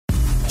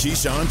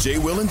Keyshawn, J.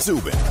 Will, and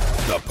Zubin,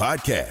 the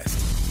podcast.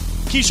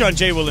 Keyshawn,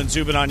 J. Will, and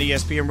Zubin on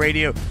ESPN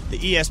Radio, the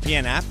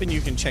ESPN app, and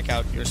you can check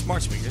out your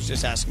smart speakers.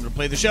 Just ask them to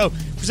play the show.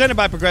 Presented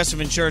by Progressive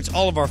Insurance.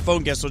 All of our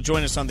phone guests will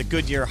join us on the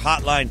Goodyear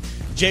Hotline.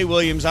 Jay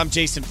Williams, I'm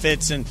Jason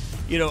Fitz, and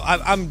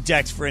I'm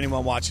decked for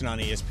anyone watching on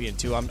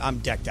ESPN2. I'm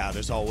decked out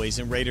as always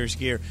in Raiders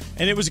gear,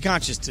 and it was a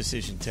conscious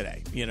decision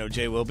today,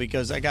 Jay Will,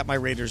 because I got my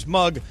Raiders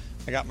mug,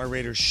 I got my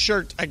Raiders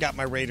shirt, I got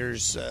my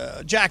Raiders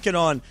jacket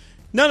on.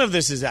 None of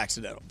this is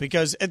accidental,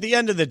 because at the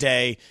end of the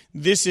day,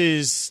 this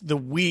is the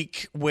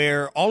week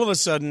where all of a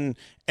sudden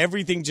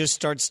everything just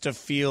starts to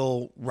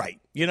feel right.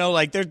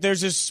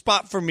 There's a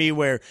spot for me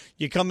where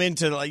you come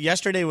into,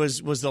 yesterday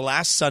was the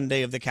last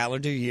Sunday of the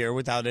calendar year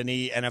without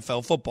any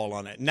NFL football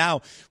on it.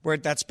 Now we're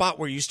at that spot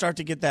where you start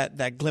to get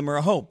that glimmer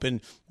of hope. And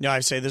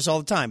I say this all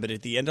the time, but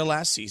at the end of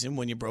last season,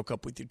 when you broke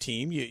up with your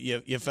team,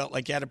 you felt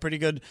like you had a pretty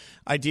good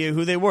idea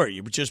who they were.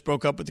 You just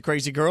broke up with the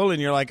crazy girl,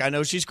 and you're like, I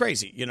know she's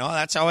crazy.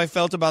 That's how I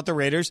felt about the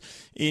Raiders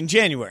in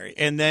January.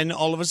 And then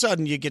all of a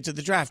sudden you get to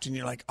the draft, and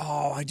you're like,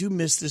 oh, I do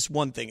miss this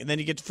one thing. And then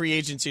you get to free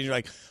agency, and you're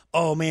like,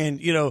 oh, man,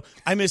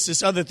 I miss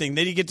this other thing.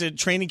 Then you get to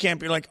training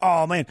camp. You're like,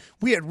 oh, man,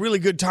 we had really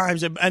good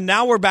times. And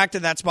now we're back to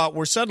that spot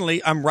where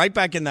suddenly I'm right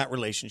back in that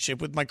relationship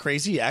with my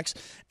crazy ex,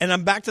 and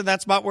I'm back to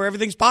that spot where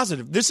everything's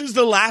positive. This is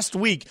the last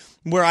week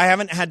where I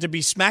haven't had to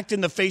be smacked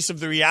in the face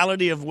of the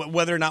reality of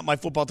whether or not my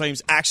football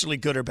team's actually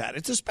good or bad.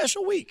 It's a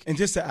special week. And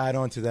just to add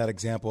on to that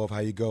example of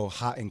how you go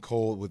hot and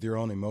cold with your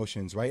own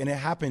emotions, right? And it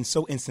happens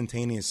so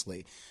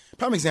instantaneously.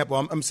 Prime example,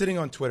 I'm sitting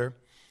on Twitter,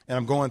 and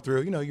I'm going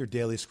through, your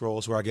daily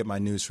scrolls where I get my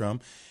news from.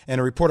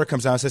 And a reporter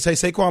comes out and says, hey,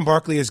 Saquon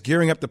Barkley is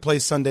gearing up to play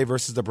Sunday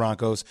versus the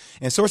Broncos.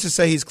 And sources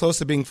say he's close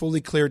to being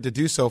fully cleared to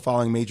do so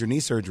following major knee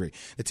surgery.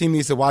 The team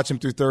needs to watch him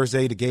through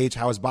Thursday to gauge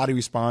how his body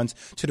responds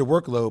to the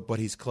workload, but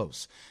he's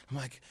close. I'm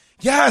like,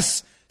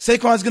 yes,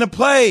 Saquon's going to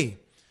play.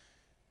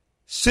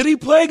 Should he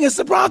play against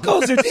the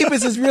Broncos? Their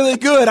defense is really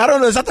good. I don't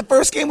know. Is that the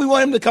first game we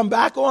want him to come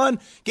back on?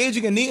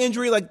 Gauging a knee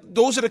injury?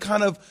 Those are the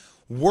kind of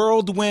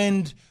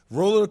whirlwind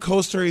roller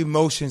coaster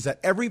emotions that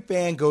every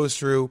fan goes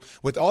through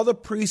with all the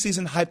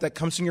preseason hype that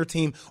comes from your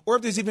team, or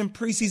if there's even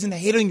preseason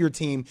hate on your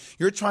team,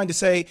 you're trying to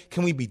say,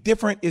 can we be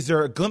different? Is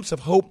there a glimpse of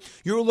hope?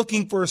 You're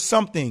looking for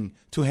something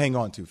to hang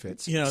on to,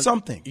 Fitz.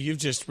 Something. You've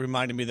just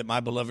reminded me that my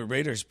beloved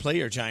Raiders play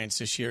your Giants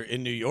this year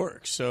in New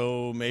York.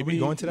 So maybe are we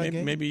going to that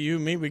game? Maybe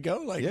we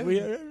go. We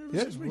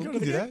can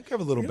do that.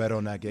 Have a little bet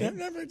on that game.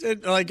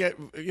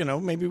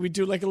 Maybe we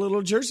do like a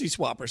little jersey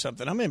swap or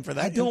something. I'm in for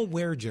that. I don't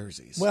wear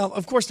jerseys. Well,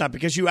 of course not,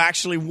 because you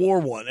actually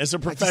wore one as a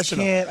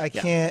professional. I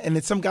can't.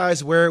 And some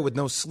guys wear it with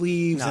no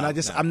sleeves,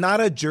 I'm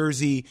not a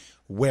jersey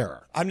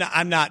wearer.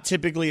 I'm not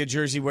typically a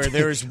jersey wearer.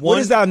 There is one. What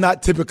is that?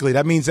 Not typically.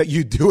 That means that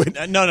you do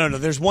it. No.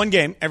 There's one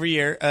game every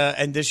year,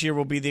 and this year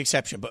will be the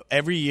exception. But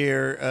every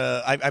year,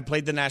 I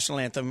played the national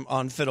anthem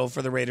on fiddle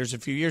for the Raiders a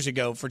few years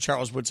ago for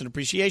Charles Woodson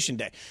Appreciation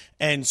Day.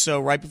 And so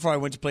right before I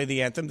went to play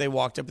the anthem, they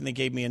walked up and they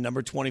gave me a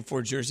number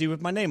 24 jersey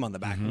with my name on the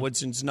back.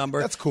 Woodson's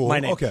number. That's cool. My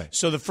name. Okay.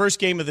 So the first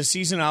game of the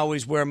season, I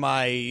always wear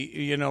my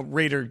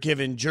Raider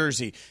given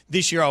jersey.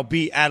 This year I'll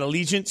be at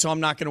Allegiant, so I'm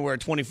not going to wear a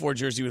 24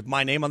 jersey with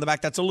my name on the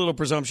back. That's a little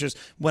presumptuous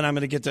when I'm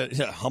going to get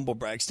to humble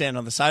brag, stand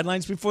on the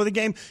sidelines before the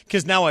game,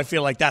 because now I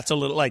feel like that's a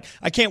little I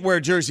can't wear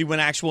a jersey when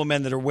actual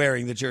men that are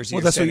wearing the jersey.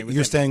 Well, that's what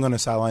you're staying on the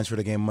sidelines for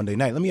the game Monday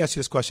night. Let me ask you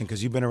this question,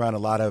 because you've been around a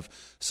lot of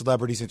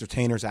celebrities,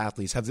 entertainers,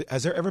 athletes.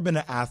 Has there ever been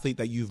an athlete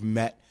that you've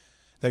met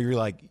that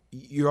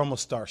you're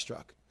almost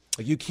starstruck?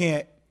 You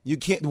can't.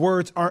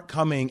 Words aren't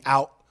coming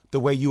out the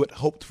way you had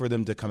hoped for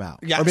them to come out.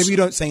 Yeah, or maybe you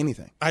don't say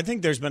anything. I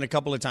think there's been a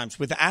couple of times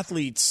with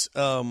athletes.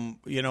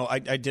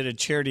 I did a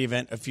charity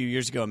event a few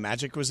years ago, and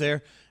Magic was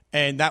there.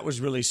 And that was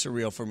really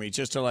surreal for me,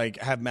 just to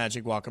have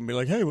Magic walk and be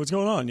like, hey, what's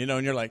going on?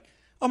 And you're like,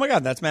 oh, my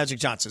God, that's Magic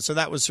Johnson. So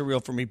that was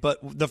surreal for me. But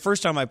the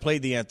first time I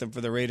played the anthem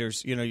for the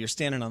Raiders, you're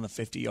standing on the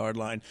 50-yard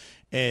line,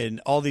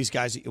 and all these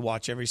guys that you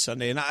watch every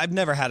Sunday. And I've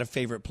never had a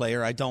favorite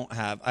player. I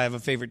have a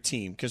favorite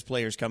team, because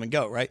players come and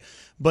go, right?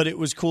 But it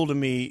was cool to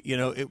me.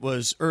 It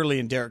was early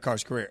in Derek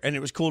Carr's career, and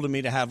it was cool to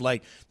me to have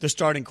the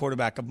starting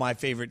quarterback of my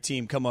favorite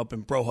team come up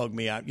and bro hug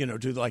me out,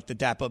 do the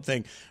dap up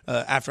thing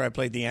after I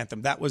played the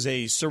anthem. That was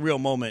a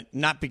surreal moment,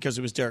 not because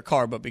it was Derek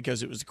Carr, but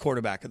because it was the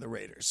quarterback of the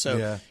Raiders.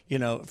 So,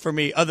 for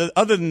me,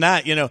 other than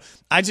that,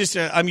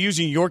 I'm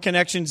using your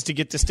connections to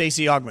get to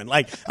Stacey Augmon.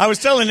 I was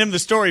telling him the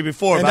story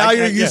before. And now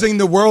you're using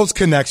the world's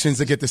connections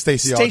to get to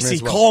Stacey Augmon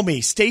as well. Call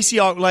me. Stacey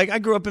Augmon. I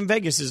grew up in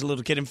Vegas as a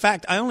little kid. In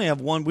fact, I only have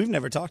one. We've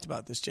never talked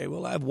about this, Jay.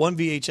 Well, I have one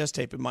VHS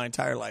tape in my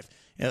entire life.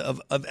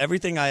 Of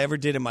everything I ever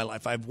did in my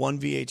life, I have one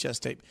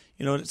VHS tape.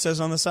 You know what it says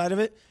on the side of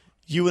it?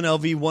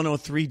 UNLV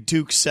 103,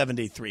 Duke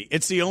 73.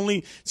 It's the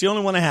only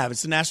one I have.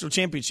 It's the national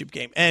championship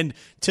game. And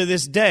to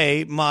this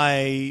day,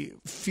 my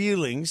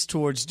feelings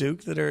towards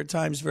Duke, that are at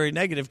times very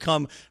negative,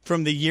 come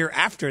from the year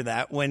after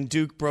that, when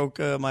Duke broke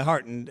my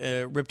heart and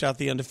ripped out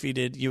the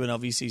undefeated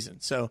UNLV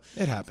season. So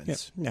it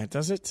happens. Yeah,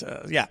 does it?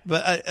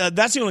 But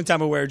that's the only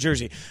time I wear a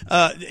jersey.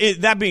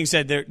 That being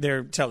said,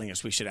 they're telling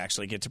us we should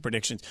actually get to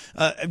predictions.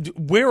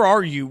 Where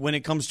are you when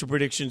it comes to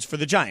predictions for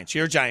the Giants?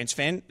 You're a Giants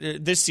fan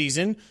this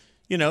season.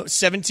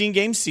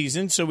 17-game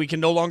season, so we can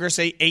no longer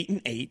say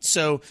 8-8.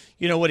 So,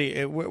 where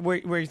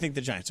do you think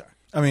the Giants are?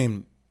 I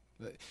mean,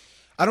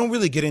 I don't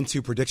really get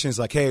into predictions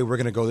like, hey, we're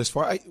going to go this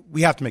far.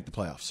 We have to make the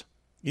playoffs.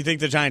 You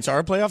think the Giants are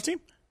a playoff team?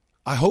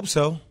 I hope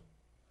so.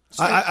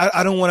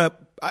 I don't want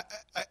to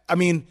 – I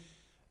mean,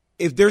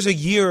 if there's a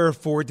year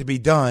for it to be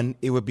done,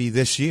 it would be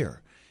this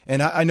year.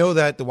 And I know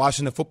that the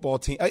Washington football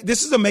team –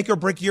 this is a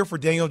make-or-break year for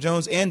Daniel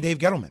Jones and Dave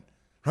Gettleman,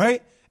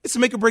 right? It's a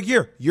make-or-break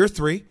year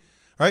 3.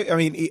 Right? I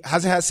mean, he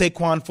hasn't had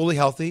Saquon fully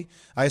healthy.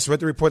 I just read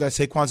the report that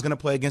Saquon's going to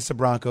play against the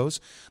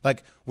Broncos.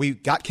 Like, we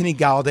got Kenny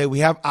Galladay. We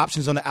have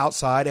options on the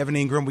outside, Evan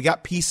Ingram. We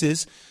got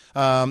pieces.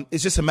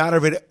 It's just a matter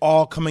of it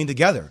all coming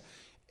together.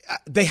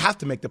 They have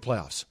to make the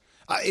playoffs.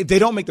 If they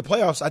don't make the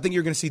playoffs, I think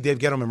you're going to see Dave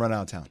Gettleman run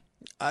out of town.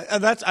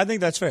 I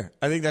think that's fair.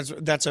 I think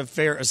that's a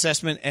fair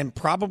assessment and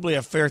probably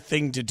a fair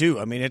thing to do.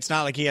 I mean, it's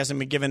not like he hasn't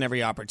been given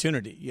every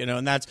opportunity,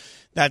 and that's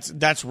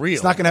real.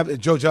 It's not going to happen.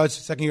 Joe Judge,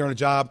 second year on the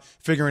job,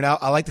 figuring it out.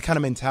 I like the kind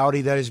of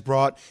mentality that he's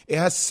brought. It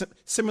has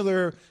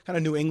similar kind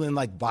of New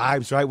England-like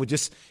vibes, right, with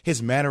just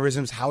his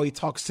mannerisms, how he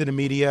talks to the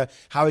media,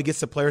 how he gets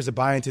the players to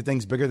buy into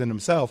things bigger than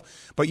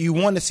himself. But you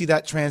want to see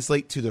that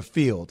translate to the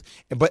field.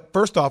 But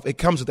first off, it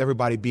comes with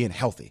everybody being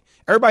healthy.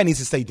 Everybody needs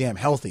to stay damn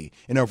healthy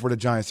in order for the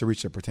Giants to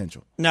reach their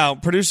potential. Now,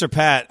 Producer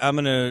Pat, I'm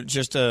going to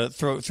just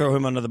throw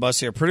him under the bus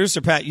here. Producer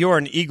Pat, you're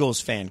an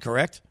Eagles fan,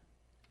 correct?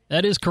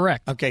 That is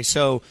correct. Okay,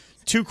 so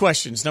 2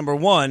 questions. Number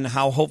 1,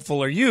 how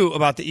hopeful are you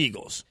about the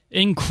Eagles?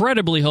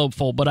 Incredibly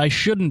hopeful, but I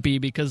shouldn't be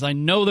because I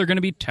know they're going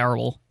to be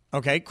terrible.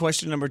 Okay,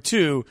 question number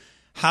 2,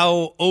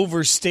 how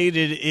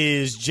overstated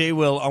is J.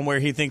 Will on where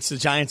he thinks the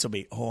Giants will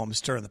be? Oh, I'm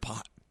stirring the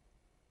pot.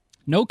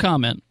 No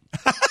comment.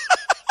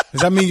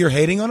 Does that mean you're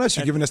hating on us?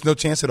 You're giving us no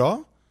chance at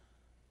all?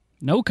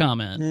 No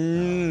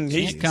comment.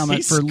 He's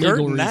comment for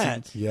legal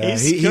reasons. Yeah,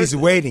 he's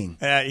waiting.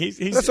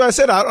 That's why I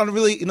said I don't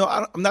really,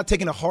 I'm not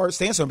taking a hard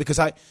stance on it because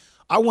I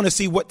want to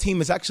see what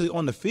team is actually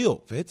on the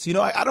field, Fitz.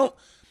 I don't.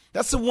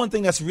 That's the one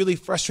thing that's really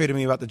frustrated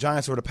me about the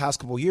Giants over the past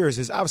couple of years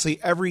is obviously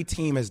every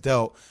team has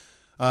dealt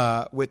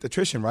with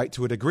attrition, right,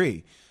 to a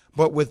degree.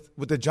 But with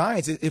the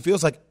Giants, it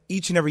feels like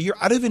each and every year,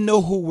 I don't even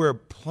know who we're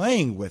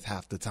playing with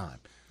half the time.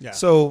 Yeah.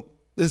 So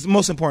this is the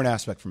most important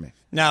aspect for me.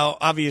 Now,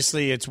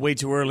 obviously, it's way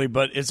too early,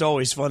 but it's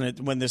always fun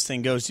when this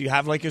thing goes. Do you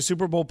have like a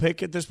Super Bowl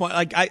pick at this point?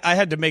 Like I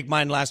had to make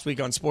mine last week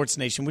on Sports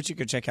Nation, which you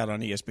could check out on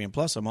ESPN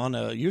Plus. I'm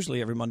on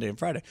usually every Monday and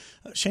Friday.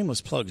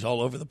 Shameless plugs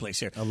all over the place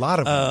here. A lot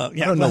of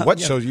them. I don't know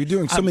what shows. You're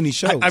doing so many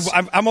shows.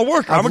 I'm a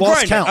worker. I'm a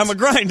grinder. Count. I'm a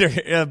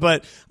grinder.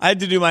 But I had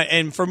to do my –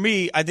 and for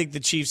me, I think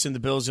the Chiefs and the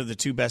Bills are the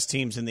 2 best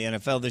teams in the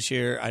NFL this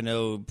year. I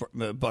know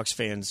Bucs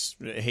fans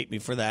hate me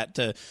for that.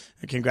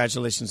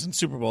 Congratulations on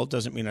Super Bowl.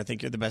 Doesn't mean I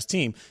think you're the best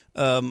team.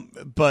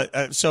 But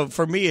so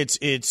for me,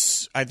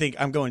 it's. I think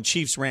I'm going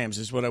Chiefs Rams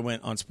is what I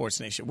went on Sports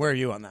Nation. Where are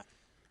you on that?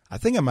 I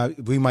think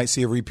we might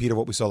see a repeat of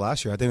what we saw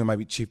last year. I think it might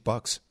be Chief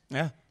Bucks.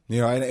 Yeah,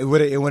 and it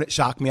wouldn't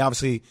shock me.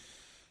 Obviously,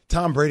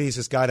 Tom Brady is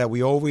this guy that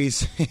we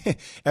always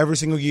every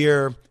single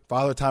year.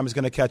 Father Time is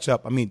going to catch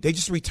up. I mean, they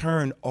just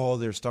returned all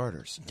their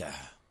starters. Yeah,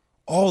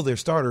 all their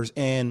starters,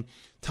 and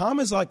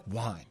Tom is like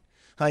wine.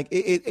 Like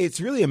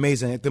it's really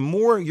amazing. The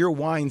more your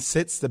wine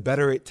sits, the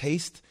better it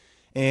tastes,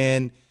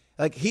 and.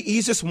 Like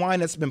he's just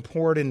wine that's been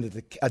poured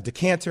into a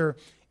decanter.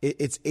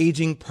 It's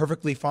aging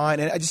perfectly fine.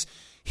 And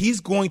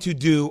he's going to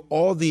do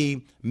all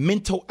the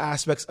mental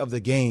aspects of the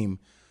game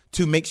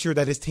to make sure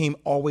that his team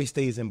always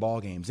stays in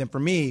ball games. And for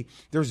me,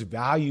 there's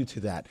value to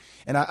that.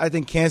 And I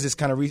think Kansas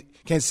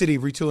City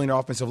retooling their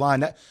offensive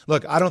line.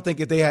 Look, I don't think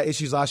if they had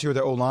issues last year with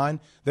their O-line,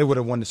 they would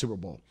have won the Super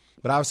Bowl.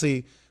 But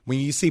obviously, when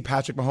you see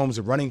Patrick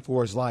Mahomes running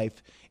for his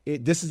life,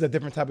 this is a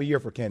different type of year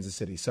for Kansas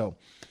City. So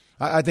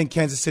I think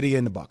Kansas City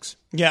and the Bucs.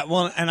 Yeah,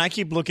 well, and I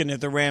keep looking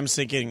at the Rams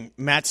thinking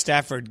Matt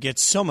Stafford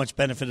gets so much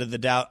benefit of the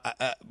doubt.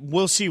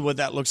 We'll see what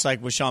that looks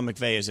like with Sean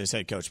McVay as his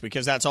head coach,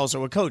 because that's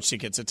also a coach that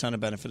gets a ton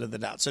of benefit of the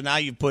doubt. So now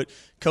you've put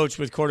coach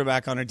with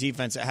quarterback on a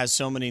defense that has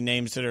so many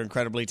names that are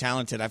incredibly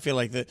talented. I feel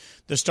like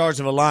the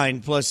stars of a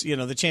line plus,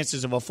 the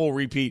chances of a full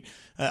repeat.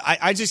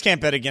 I just can't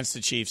bet against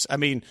the Chiefs. I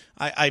mean,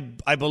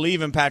 I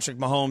believe in Patrick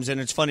Mahomes, and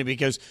it's funny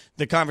because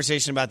the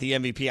conversation about the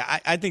MVP,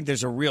 I think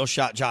there's a real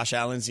shot Josh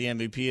Allen's the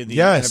MVP of the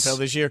NFL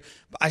this year.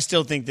 But I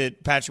still think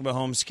that Patrick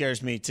Mahomes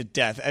scares me to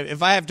death.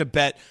 If I have to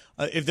bet,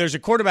 if there's a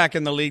quarterback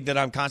in the league that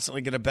I'm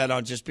constantly going to bet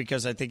on just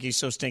because I think he's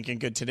so stinking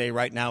good today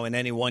right now in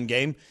any one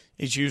game,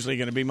 it's usually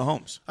going to be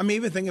Mahomes. I mean,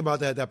 even thinking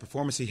about that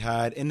performance he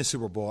had in the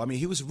Super Bowl, I mean,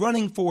 he was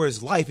running for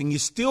his life, and you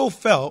still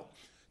felt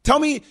 – tell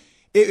me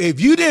if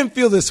you didn't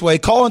feel this way,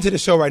 call into the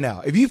show right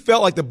now. If you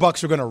felt like the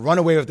Bucs were going to run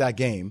away with that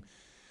game,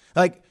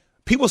 like –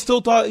 people still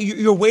thought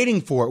you're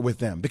waiting for it with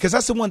them, because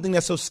that's the one thing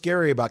that's so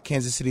scary about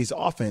Kansas City's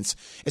offense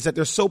is that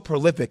they're so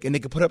prolific and they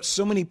can put up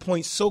so many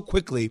points so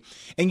quickly.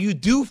 And you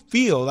do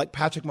feel like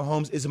Patrick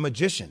Mahomes is a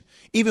magician,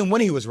 even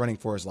when he was running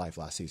for his life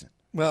last season.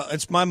 Well,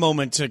 it's my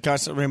moment to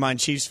constantly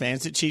remind Chiefs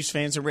fans that Chiefs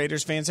fans and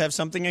Raiders fans have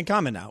something in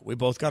common now. We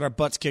both got our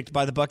butts kicked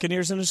by the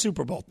Buccaneers in a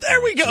Super Bowl. There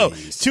we go.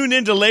 Jeez. Tune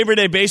in to Labor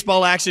Day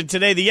baseball action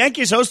today. The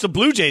Yankees host the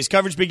Blue Jays.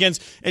 Coverage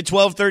begins at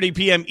 12:30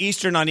 p.m.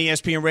 Eastern on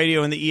ESPN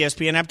Radio and the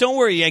ESPN app. Don't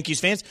worry,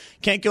 Yankees fans.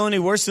 Can't go any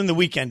worse than the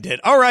weekend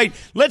did. All right,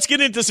 let's get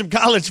into some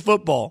college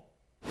football.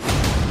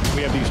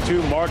 We have these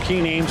two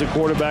marquee names at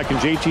quarterback, and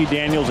JT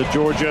Daniels at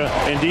Georgia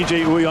and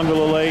DJ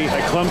Uiagalelei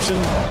at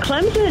Clemson.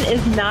 Clemson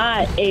is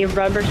not a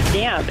rubber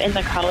stamp in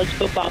the college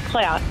football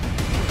playoff.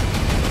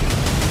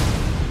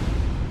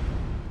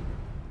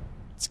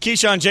 It's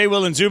Keyshawn, J.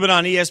 Will, and Zubin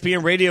on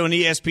ESPN Radio and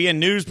ESPN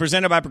News,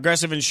 presented by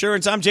Progressive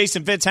Insurance. I'm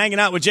Jason Fitz, hanging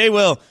out with J.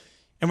 Will,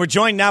 and we're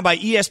joined now by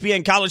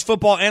ESPN college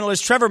football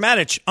analyst Trevor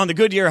Matich on the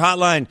Goodyear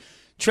Hotline.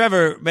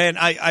 Trevor, man,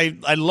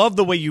 I love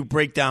the way you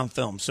break down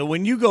film. So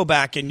when you go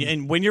back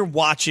and when you're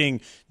watching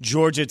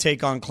Georgia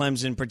take on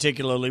Clemson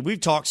particularly, we've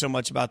talked so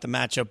much about the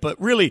matchup, but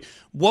really,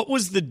 what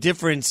was the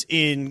difference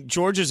in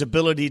Georgia's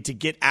ability to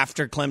get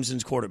after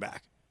Clemson's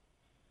quarterback?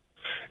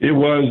 It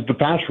was the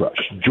pass rush.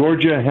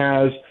 Georgia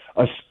has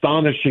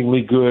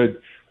astonishingly good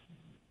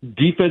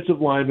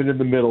defensive lineman in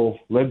the middle,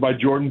 led by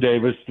Jordan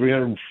Davis,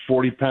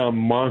 340-pound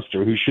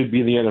monster who should be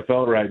in the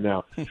NFL right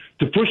now,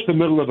 to push the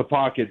middle of the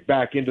pocket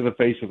back into the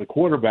face of the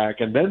quarterback.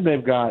 And then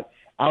they've got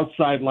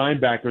outside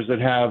linebackers that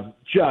have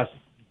just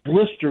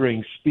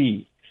blistering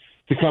speed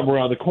to come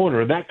around the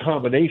corner. And that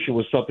combination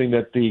was something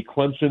that the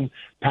Clemson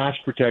pass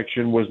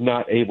protection was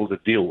not able to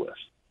deal with.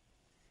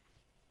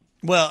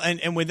 Well,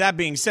 and with that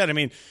being said, I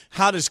mean,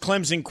 how does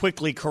Clemson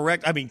quickly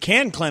correct? I mean,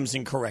 can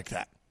Clemson correct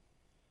that?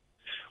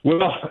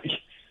 Well,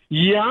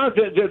 yeah,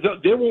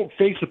 they won't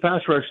face a pass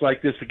rush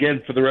like this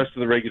again for the rest of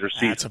the regular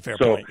season. That's a fair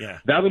point, yeah.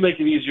 That'll make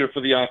it easier for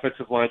the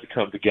offensive line to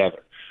come together.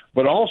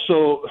 But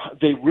also,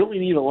 they really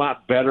need a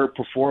lot better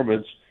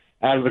performance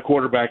out of the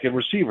quarterback and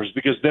receivers,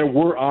 because there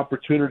were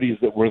opportunities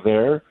that were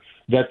there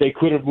that they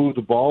could have moved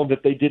the ball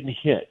that they didn't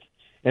hit.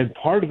 And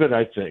part of it,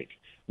 I think,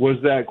 was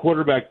that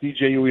quarterback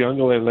DJ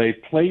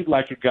Uiagalelei played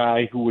like a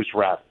guy who was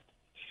rattled.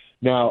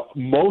 Now,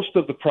 most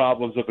of the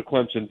problems of the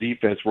Clemson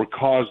defense were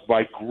caused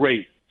by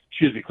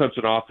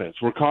Clemson offense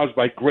were caused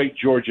by great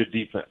Georgia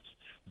defense.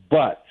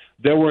 But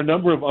there were a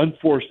number of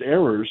unforced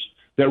errors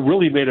that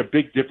really made a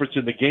big difference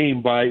in the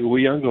game by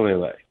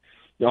Uiagalelei.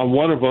 On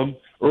one of them,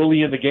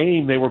 early in the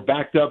game, they were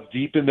backed up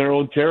deep in their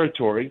own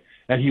territory,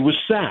 and he was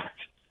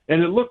sacked.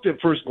 And it looked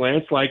at first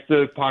glance like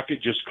the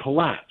pocket just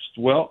collapsed.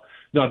 Well,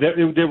 no,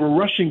 they were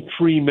rushing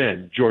three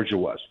men, Georgia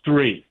was,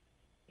 three.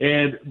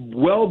 And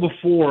well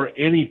before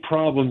any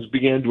problems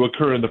began to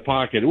occur in the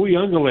pocket,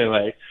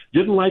 Uiagalelei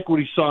didn't like what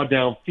he saw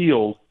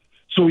downfield,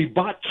 so he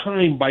bought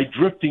time by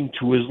drifting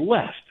to his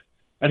left.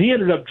 And he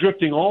ended up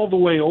drifting all the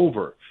way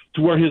over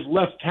to where his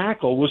left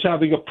tackle was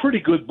having a pretty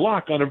good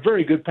block on a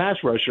very good pass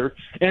rusher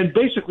and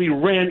basically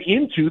ran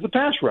into the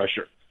pass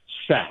rusher.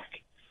 Sack.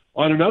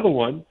 On another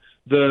one,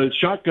 the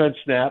shotgun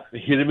snap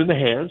hit him in the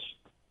hands,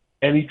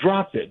 and he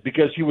dropped it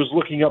because he was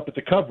looking up at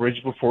the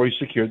coverage before he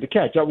secured the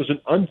catch. That was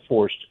an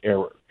unforced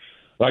error,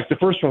 like the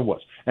first one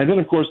was. And then,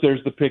 of course,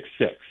 there's the pick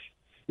six.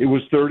 It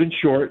was third and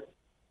short.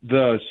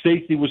 The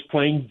safety was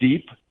playing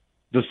deep.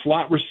 The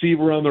slot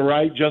receiver on the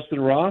right,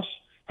 Justin Ross,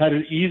 had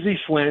an easy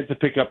slant to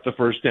pick up the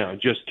first down.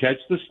 Just catch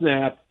the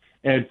snap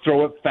and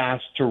throw it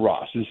fast to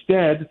Ross.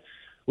 Instead,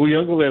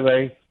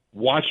 Uiagalelei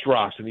watched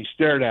Ross, and he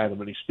stared at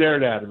him, and he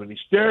stared at him, and he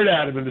stared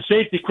at him, and the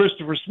safety,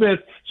 Christopher Smith,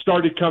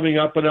 started coming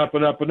up and up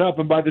and up and up,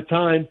 and by the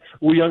time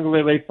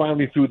Uiagalelei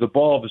finally threw the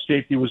ball, the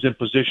safety was in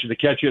position to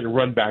catch it and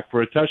run back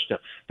for a touchdown.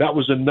 That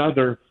was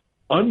another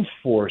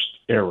unforced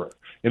error.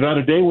 And on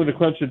a day when the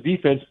Clemson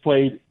defense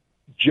played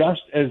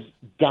just as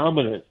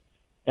dominant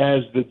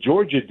as the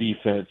Georgia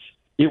defense,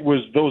 it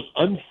was those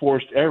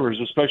unforced errors,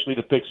 especially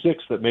the pick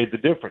six, that made the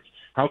difference.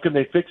 How can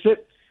they fix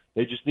it?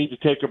 They just need to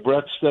take a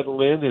breath,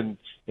 settle in,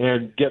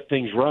 and get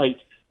things right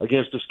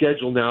against a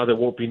schedule now that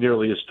won't be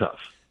nearly as tough.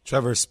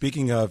 Trevor,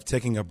 speaking of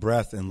taking a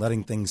breath and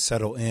letting things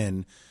settle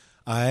in,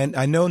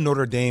 I know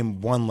Notre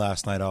Dame won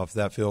last night off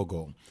that field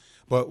goal.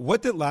 But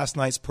what did last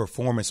night's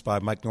performance by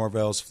Mike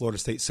Norvell's Florida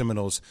State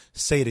Seminoles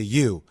say to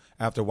you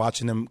after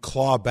watching them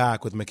claw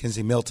back with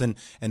Mackenzie Milton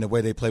and the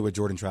way they play with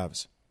Jordan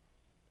Travis?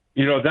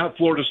 You know, that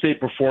Florida State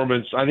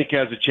performance, I think,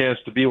 has a chance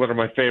to be one of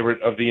my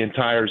favorite of the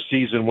entire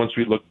season once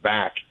we look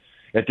back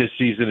at this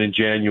season in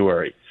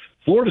January.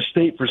 Florida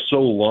State for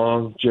so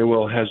long, J.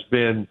 Will, has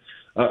been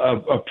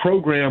a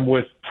program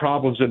with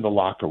problems in the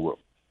locker room,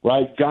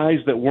 right? Guys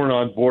that weren't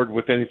on board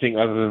with anything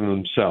other than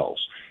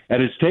themselves.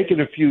 And it's taken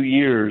a few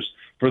years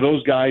for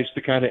those guys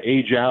to kind of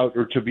age out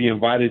or to be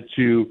invited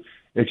to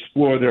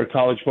explore their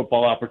college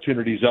football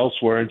opportunities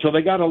elsewhere until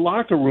they got a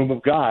locker room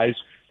of guys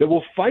that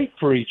will fight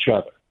for each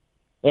other.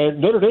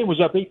 And Notre Dame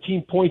was up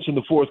 18 points in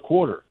the fourth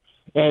quarter.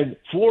 And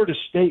Florida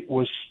State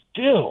was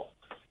still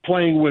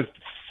playing with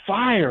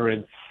fire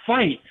and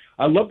fight.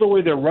 I love the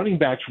way their running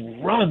backs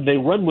run. They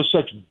run with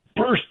such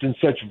burst and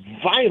such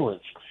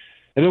violence.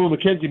 And then when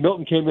Mackenzie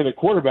Milton came in at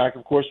quarterback,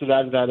 of course, it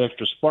added that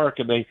extra spark,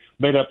 and they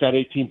made up that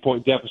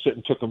 18-point deficit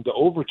and took them to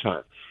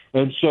overtime.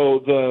 And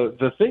so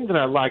the thing that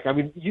I like, I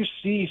mean, you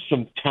see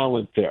some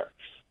talent there,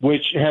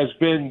 which has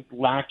been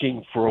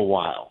lacking for a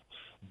while.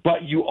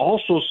 But you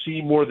also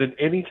see more than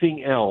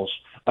anything else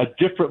a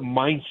different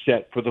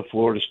mindset for the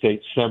Florida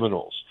State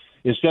Seminoles.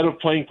 Instead of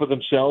playing for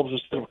themselves,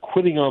 instead of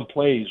quitting on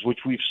plays, which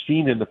we've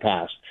seen in the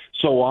past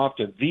so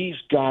often, these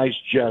guys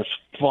just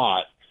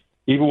fought,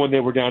 even when they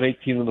were down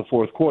 18 in the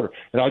fourth quarter.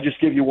 And I'll just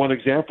give you one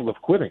example of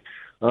quitting.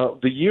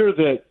 The year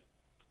that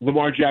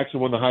Lamar Jackson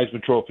won the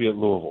Heisman Trophy at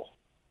Louisville,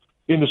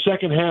 in the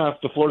second half,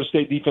 the Florida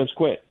State defense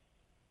quit.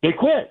 They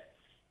quit.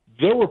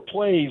 There were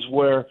plays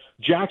where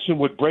Jackson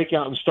would break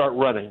out and start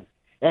running,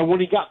 and when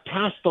he got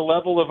past the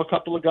level of a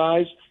couple of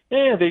guys,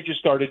 they just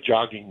started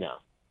jogging now.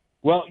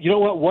 Well, you know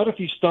what? What if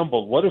he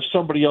stumbled? What if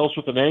somebody else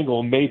with an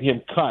angle made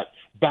him cut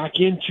back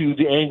into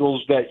the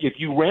angles that if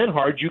you ran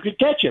hard, you could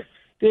catch him?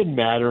 Didn't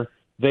matter.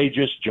 They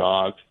just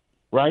jogged,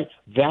 right?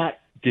 That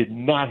did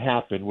not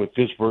happen with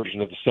this version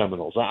of the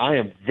Seminoles. I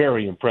am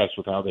very impressed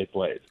with how they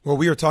played. Well,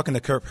 we were talking to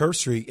Kirk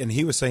Herbstreit, and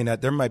he was saying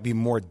that there might be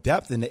more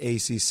depth in the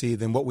ACC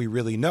than what we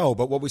really know.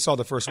 But what we saw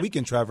the first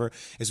weekend, Trevor,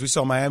 is we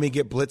saw Miami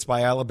get blitzed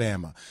by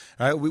Alabama.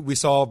 Right? We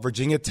saw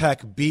Virginia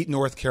Tech beat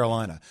North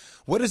Carolina.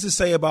 What does it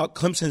say about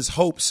Clemson's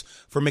hopes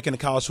for making the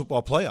college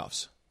football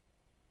playoffs?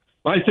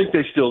 I think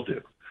they still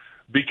do,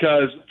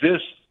 because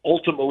this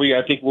ultimately,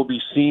 I think, will be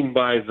seen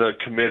by the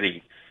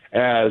committee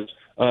as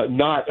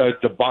not a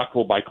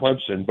debacle by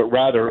Clemson, but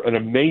rather an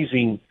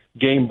amazing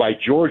game by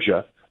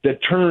Georgia that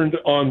turned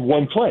on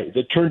one play,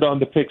 that turned on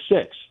the pick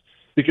six.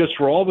 Because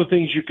for all the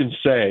things you can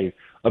say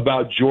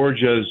about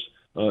Georgia's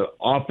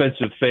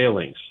offensive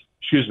failings,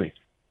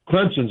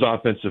 Clemson's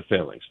offensive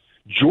failings,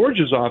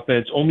 Georgia's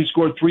offense only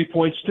scored 3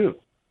 points too.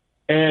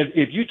 And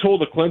if you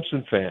told a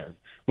Clemson fan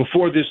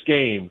before this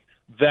game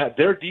that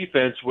their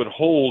defense would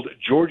hold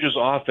Georgia's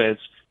offense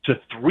to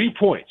 3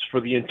 points for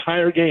the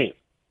entire game,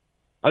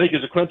 I think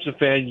as a Clemson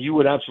fan, you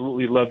would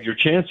absolutely love your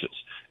chances.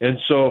 And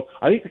so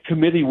I think the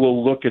committee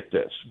will look at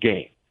this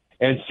game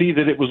and see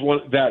that it was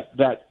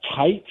that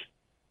tight,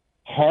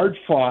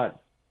 hard-fought,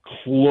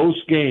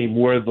 close game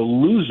where the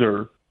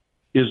loser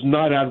is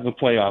not out of the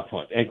playoff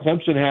hunt. And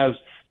Clemson has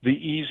the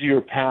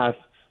easier path,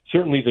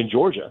 certainly than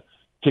Georgia,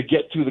 to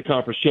get to the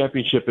conference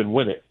championship and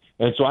win it.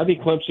 And so I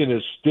think Clemson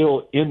is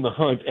still in the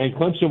hunt, and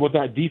Clemson with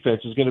that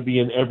defense is going to be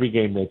in every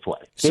game they play.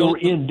 They were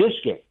in this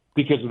game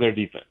because of their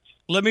defense.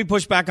 Let me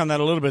push back on that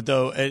a little bit,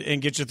 though,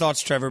 and get your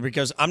thoughts, Trevor,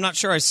 because I'm not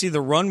sure I see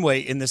the runway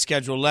in the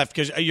schedule left.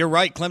 Because you're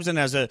right, Clemson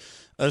has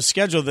a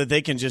schedule that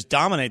they can just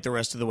dominate the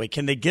rest of the way.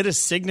 Can they get a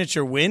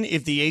signature win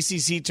if the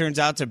ACC turns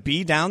out to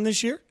be down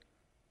this year?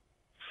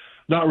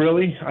 Not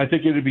really. I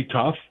think it would be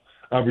tough.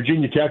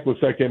 Virginia Tech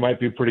looks like they might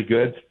be pretty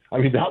good. I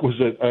mean, that was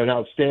an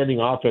outstanding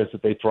offense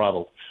that they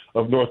throttled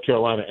of North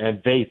Carolina,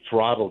 and they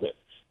throttled it.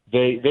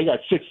 They got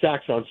 6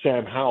 sacks on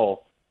Sam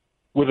Howell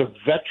with a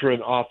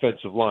veteran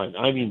offensive line.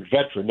 I mean,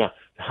 veteran. Now,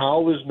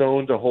 Howell is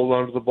known to hold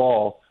on to the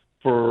ball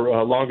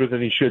for longer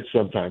than he should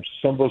sometimes.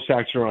 Some of those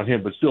sacks are on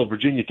him, but still,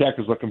 Virginia Tech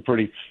is looking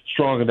pretty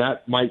strong, and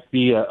that might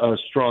be a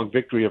strong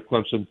victory if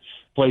Clemson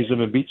plays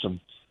them and beats them.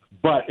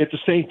 But at the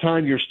same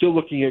time, you're still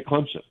looking at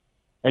Clemson,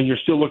 and you're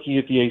still looking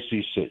at the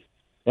ACC.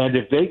 And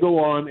if they go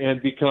on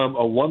and become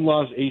a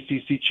one-loss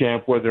ACC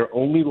champ where their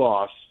only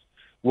loss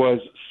was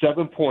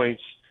 7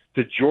 points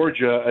to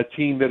Georgia, a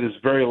team that is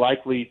very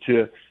likely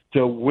to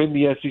win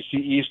the SEC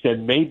East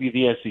and maybe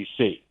the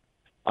SEC,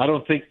 I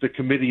don't think the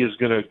committee is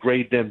going to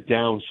grade them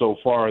down so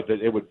far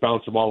that it would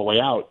bounce them all the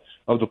way out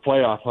of the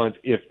playoff hunt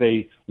if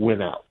they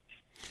win out.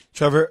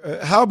 Trevor,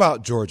 how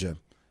about Georgia?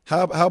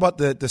 How about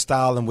the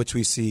style in which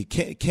we see?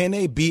 Can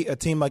they beat a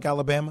team like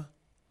Alabama?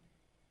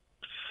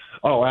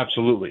 Oh,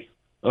 absolutely.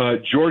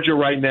 Georgia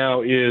right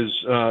now is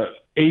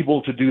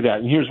able to do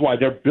that, and here's why.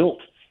 They're built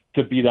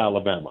to beat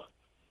Alabama.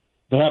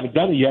 They haven't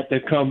done it yet.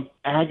 They've come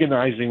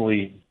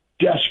agonizingly,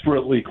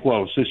 desperately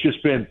close.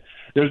 There's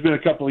been a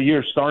couple of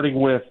years, starting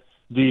with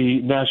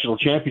the national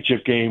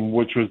championship game,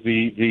 which was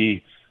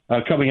the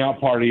coming out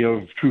party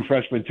of true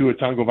freshman Tua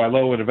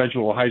Tagovailoa and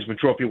eventual Heisman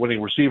Trophy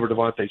winning receiver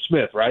Devontae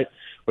Smith, right,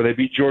 where they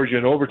beat Georgia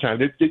in overtime.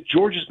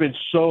 Georgia's been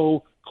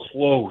so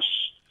close,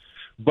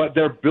 but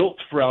they're built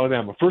for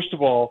Alabama. First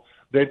of all,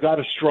 they've got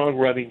a strong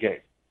running game.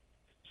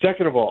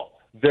 Second of all,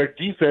 their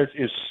defense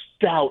is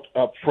stout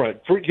up front.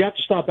 You have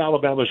to stop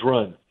Alabama's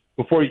run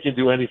before you can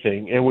do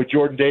anything. And with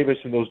Jordan Davis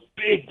and those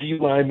big D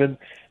linemen,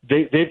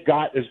 they've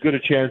got as good a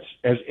chance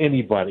as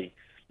anybody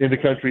in the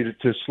country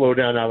to slow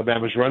down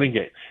Alabama's running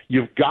game.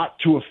 You've got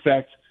to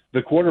affect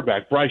the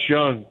quarterback. Bryce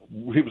Young,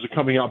 it was a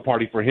coming out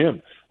party for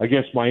him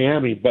against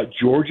Miami, but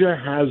Georgia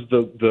has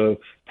the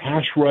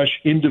pass rush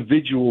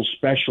individual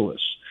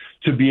specialists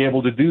to be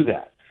able to do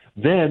that.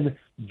 Then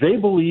they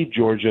believe,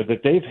 Georgia,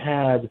 that they've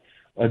had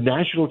a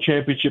national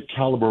championship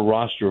caliber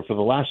roster for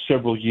the last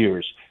several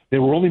years. They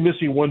were only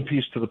missing one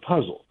piece to the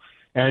puzzle.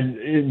 And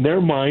in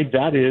their mind,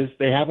 that is,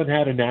 they haven't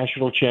had a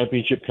national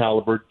championship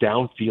caliber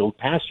downfield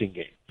passing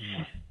game.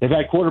 They've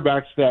had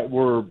quarterbacks that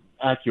were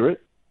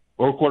accurate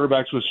or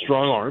quarterbacks with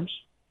strong arms,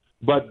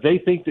 but they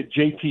think that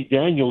JT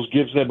Daniels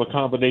gives them a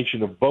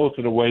combination of both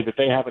in a way that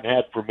they haven't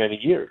had for many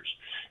years.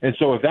 And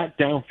so if that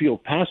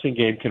downfield passing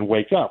game can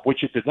wake up,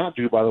 which it did not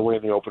do, by the way,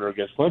 in the opener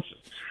against Clemson,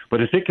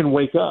 but if it can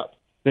wake up,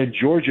 then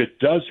Georgia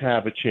does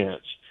have a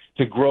chance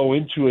to grow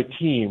into a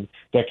team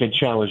that can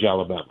challenge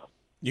Alabama.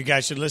 You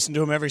guys should listen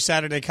to him every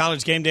Saturday.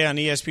 College Game Day on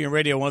ESPN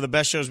Radio, one of the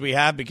best shows we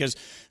have because,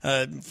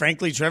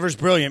 frankly, Trevor's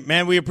brilliant.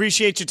 Man, we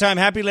appreciate your time.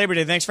 Happy Labor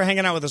Day. Thanks for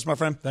hanging out with us, my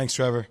friend. Thanks,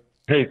 Trevor.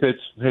 Hey, Fitz.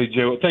 Hey,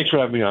 Jay. Thanks for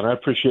having me on. I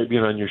appreciate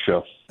being on your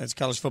show. That's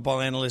college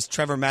football analyst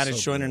Trevor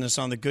Matich joining us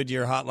on the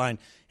Goodyear Hotline.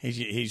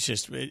 He's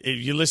just,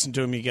 if you listen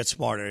to him, you get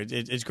smarter.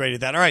 It's great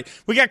at that. All right,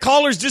 we got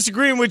callers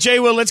disagreeing with Jay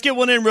Will. Let's get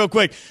one in real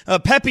quick.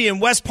 Pepe in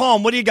West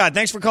Palm, what do you got?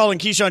 Thanks for calling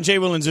Keyshawn, Jay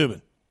Will, and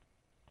Zubin.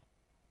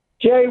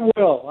 Jay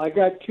Will, I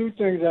got two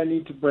things I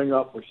need to bring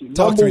up with you.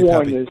 Number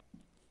one is,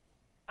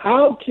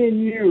 how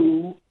can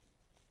you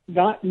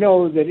not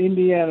know that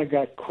Indiana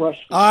got crushed?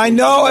 I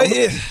know.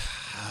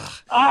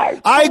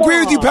 I agree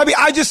with you, Pepe.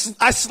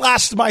 I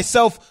slashed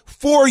myself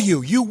for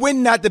you. You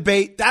win that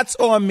debate. That's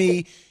on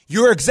me.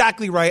 You're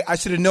exactly right. I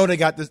should have known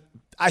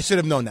I should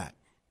have known that.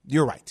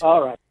 You're right.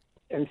 All right.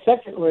 And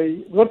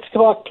secondly, let's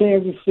talk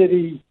Kansas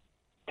City,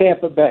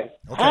 Tampa Bay.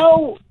 Okay.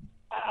 How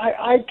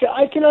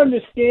I can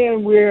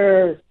understand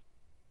where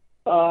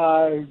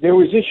there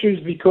was issues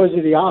because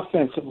of the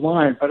offensive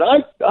line, but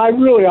I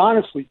really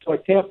honestly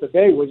thought Tampa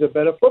Bay was a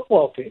better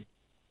football team.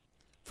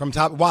 From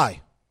top,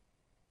 why?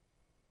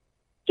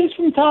 Just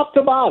from top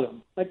to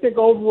bottom. I think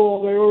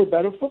overall they were a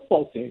better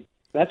football team.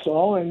 That's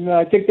all, and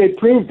I think they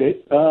proved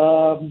it.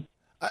 I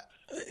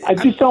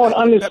just don't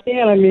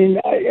understand. I mean,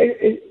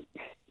 I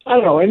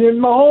don't know. And then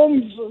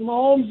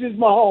Mahomes is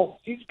Mahomes.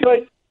 He's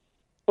good,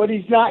 but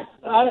he's not.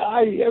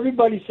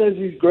 Everybody says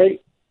he's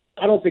great.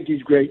 I don't think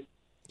he's great.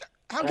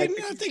 How can you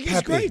not think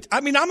he's great? I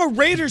mean, I'm a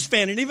Raiders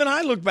fan, and even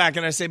I look back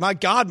and I say, my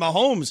God,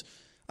 Mahomes.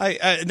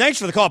 Thanks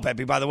for the call,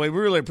 Pepe, by the way. We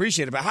really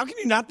appreciate it. But how can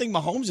you not think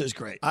Mahomes is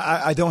great?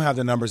 I don't have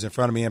the numbers in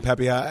front of me. And,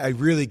 Pepe, I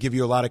really give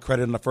you a lot of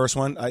credit on the first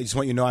one. I just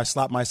want you to know I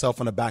slapped myself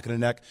on the back of the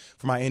neck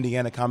for my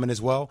Indiana comment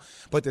as well.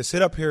 But to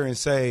sit up here and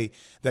say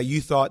that you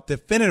thought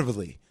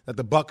definitively that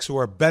the Bucs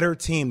were a better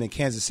team than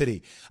Kansas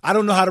City, I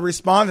don't know how to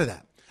respond to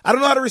that. I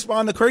don't know how to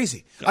respond to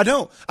crazy. I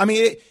don't. I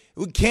mean,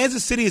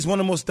 Kansas City is one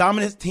of the most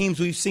dominant teams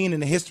we've seen in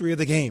the history of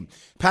the game.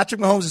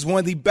 Patrick Mahomes is one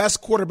of the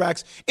best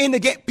quarterbacks in the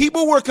game.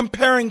 People were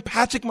comparing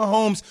Patrick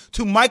Mahomes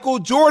to Michael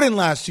Jordan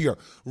last year.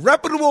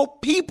 Reputable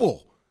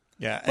people.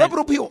 Yeah.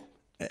 Reputable people.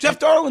 Jeff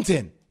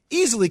Darlington,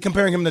 easily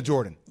comparing him to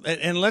Jordan.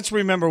 And let's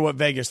remember what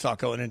Vegas thought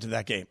going into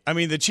that game. I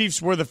mean, the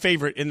Chiefs were the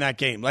favorite in that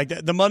game. Like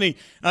the money,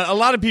 a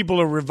lot of people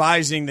are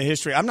revising the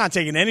history. I'm not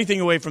taking anything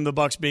away from the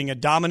Bucs being a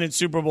dominant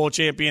Super Bowl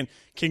champion.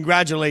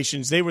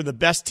 Congratulations. They were the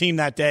best team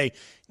that day.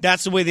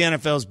 That's the way the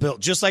NFL is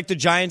built. Just like the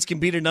Giants can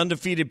beat an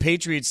undefeated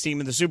Patriots team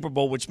in the Super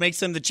Bowl, which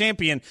makes them the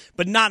champion,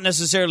 but not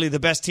necessarily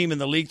the best team in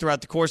the league throughout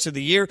the course of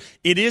the year.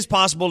 It is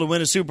possible to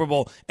win a Super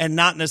Bowl and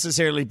not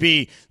necessarily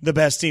be the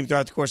best team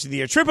throughout the course of the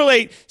year.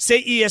 888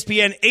 say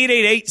ESPN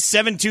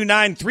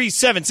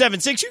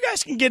 888-729-3776. You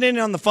guys can get in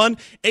on the fun.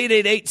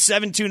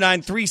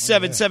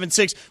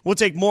 888-729-3776. We'll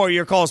take more of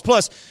your calls.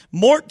 Plus,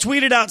 Mort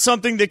tweeted out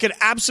something that could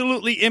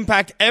absolutely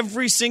impact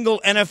every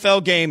single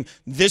NFL game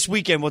this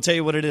weekend. We'll tell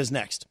you what it is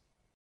next.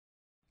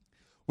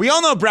 We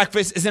all know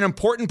breakfast is an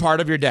important part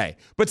of your day,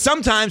 but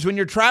sometimes when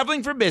you're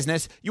traveling for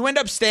business, you end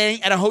up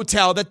staying at a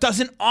hotel that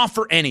doesn't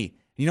offer any.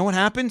 You know what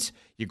happens?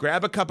 You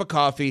grab a cup of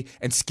coffee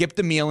and skip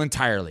the meal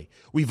entirely.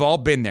 We've all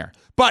been there.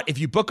 But if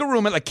you book a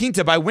room at La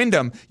Quinta by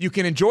Wyndham, you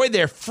can enjoy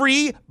their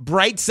free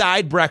Bright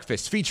Side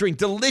breakfast featuring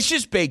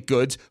delicious baked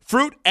goods,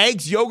 fruit,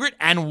 eggs, yogurt,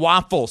 and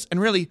waffles.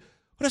 And really,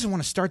 who doesn't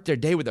want to start their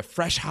day with a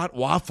fresh, hot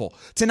waffle?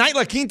 Tonight,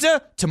 La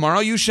Quinta, tomorrow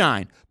you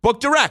shine.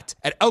 Book direct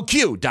at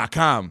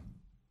LQ.com.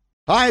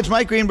 Hi, it's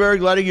Mike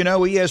Greenberg letting you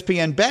know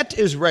ESPN Bet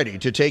is ready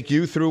to take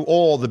you through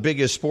all the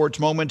biggest sports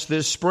moments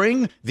this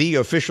spring. The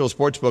official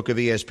sportsbook of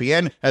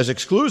ESPN has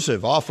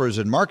exclusive offers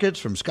and markets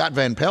from Scott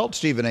Van Pelt,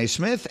 Stephen A.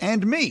 Smith,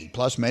 and me,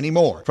 plus many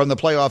more. From the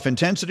playoff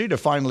intensity to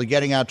finally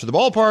getting out to the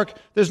ballpark,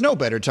 there's no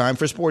better time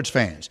for sports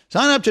fans.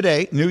 Sign up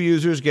today. New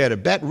users get a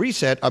bet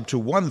reset up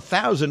to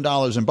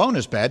 $1,000 in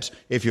bonus bets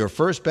if your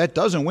first bet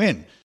doesn't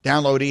win.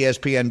 Download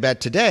ESPN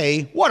Bet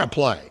today. What a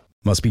play.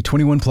 Must be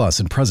 21 plus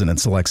and present in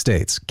select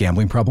states.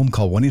 Gambling problem?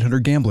 Call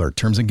 1-800-GAMBLER.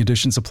 Terms and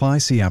conditions apply.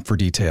 See app for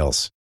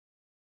details.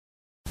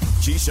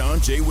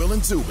 Keyshawn, J. Will,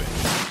 and Zubin,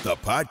 the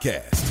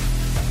podcast.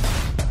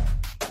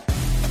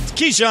 It's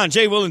Keyshawn,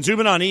 J. Will, and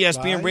Zubin on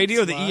ESPN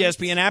Radio, the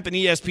ESPN app, and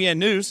ESPN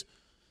News.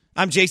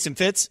 I'm Jason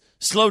Fitz,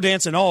 slow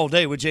dancing all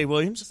day with Jay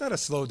Williams. It's not a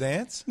slow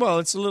dance. Well,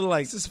 it's a little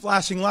like... This is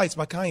Flashing Lights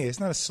by Kanye. It's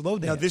not a slow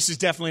dance. No, this is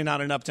definitely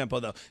not an up-tempo,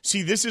 though.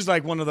 See, this is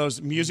like one of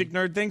those music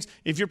nerd things.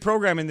 If you're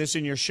programming this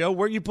in your show,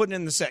 where are you putting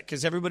in the set?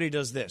 Because everybody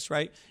does this,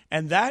 right?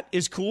 And that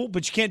is cool,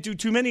 but you can't do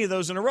too many of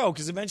those in a row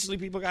because eventually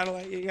people got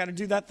to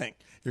do that thing.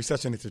 You're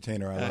such an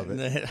entertainer. I love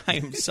it. I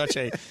am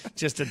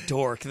just a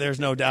dork. There's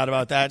no doubt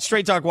about that.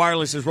 Straight Talk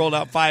Wireless has rolled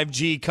out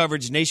 5G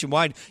coverage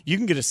nationwide. You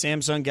can get a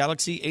Samsung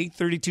Galaxy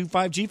A32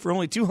 5G for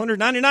only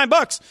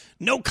 $299.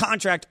 No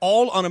contract,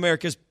 all on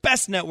America's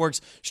best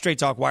networks. Straight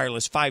Talk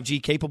Wireless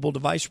 5G capable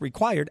device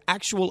required.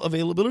 Actual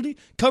availability,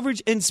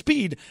 coverage, and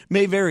speed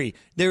may vary.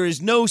 There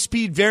is no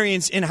speed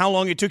variance in how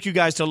long it took you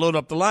guys to load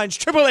up the lines.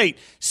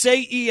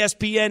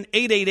 888-SAY-ESPN,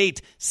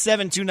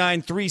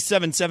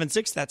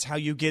 888-729-3776. That's how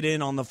you get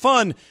in on the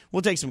fun.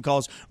 We'll take some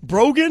calls.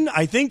 Brogan,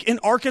 I think, in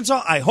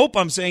Arkansas. I hope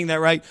I'm saying that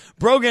right.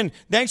 Brogan,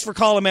 thanks for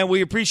calling, man.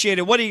 We appreciate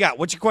it. What do you got?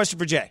 What's your question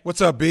for Jay?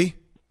 What's up, B?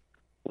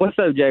 What's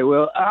up, Jay?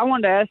 Well, I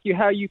wanted to ask you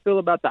how you feel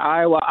about the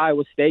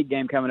Iowa State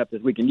game coming up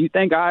this weekend. Do you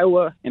think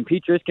Iowa and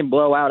Petrus can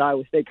blow out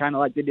Iowa State kind of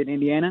like they did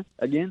Indiana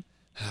again?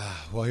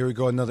 Well, here we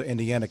go, another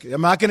Indiana.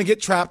 I'm not going to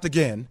get trapped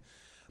again,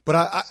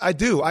 but I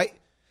do.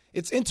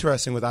 It's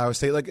interesting with Iowa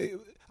State. Like,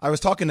 I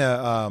was talking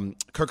to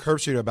Kirk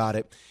Herbstreit about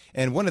it,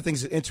 and one of the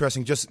things that's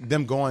interesting, just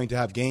them going to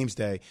have game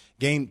day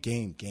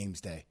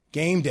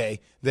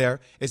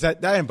there, is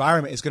that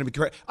environment is going to be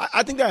correct.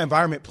 I think that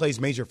environment plays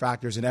major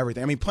factors in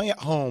everything. I mean, playing at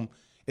home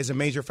is a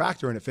major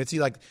factor in it, Fitzy.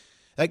 Like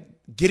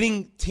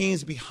getting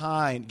fans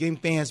behind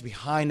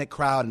the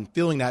crowd and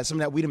feeling that,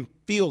 something that we didn't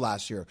feel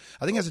last year.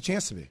 I think has a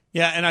chance to be.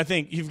 Yeah, and I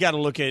think you've got to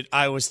look at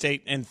Iowa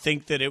State and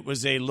think that it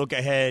was a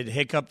look-ahead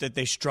hiccup that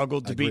they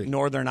struggled to beat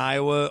Northern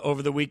Iowa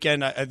over the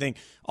weekend. I think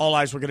all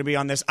eyes were going to be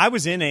on this. I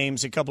was in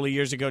Ames a couple of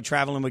years ago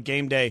traveling with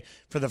Game Day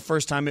for the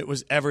first time it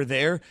was ever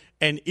there,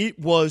 and it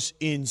was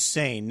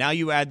insane. Now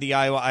you add the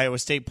Iowa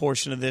State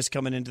portion of this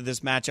coming into this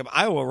matchup.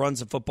 Iowa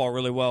runs the football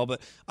really well,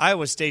 but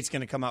Iowa State's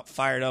going to come out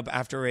fired up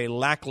after a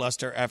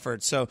lackluster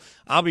effort. So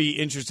I'll be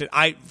interested.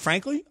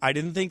 Frankly, I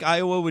didn't think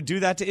Iowa would do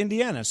that to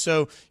Indiana.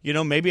 So,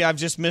 maybe I've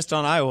just missed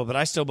on Iowa, but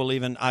I still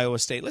believe in Iowa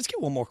State. Let's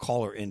get one more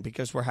caller in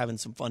because we're having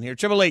some fun here.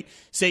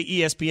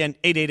 888-SAY-ESPN,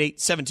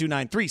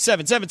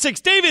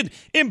 888-729-3776. David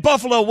in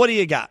Buffalo, what do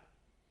you got?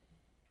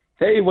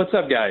 Hey, what's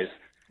up, guys?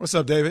 What's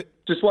up, David?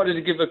 Just wanted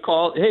to give a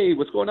call. Hey,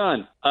 what's going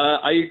on?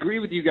 I agree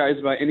with you guys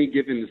about any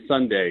given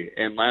Sunday.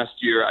 And last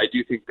year, I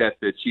do think that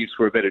the Chiefs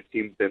were a better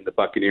team than the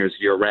Buccaneers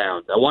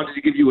year-round. I wanted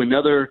to give you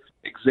another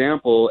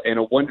example, and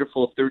a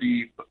wonderful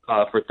 30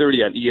 for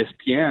 30 on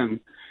ESPN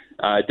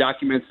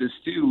documents this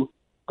too,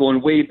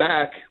 going way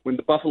back when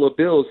the Buffalo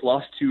Bills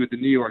lost to the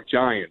New York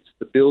Giants.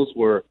 The Bills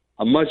were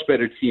a much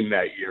better team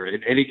that year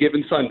in any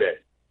given Sunday.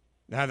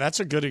 Now, that's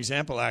a good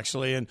example,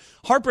 actually. And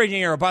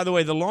heartbreaking era, by the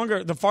way,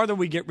 the farther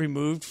we get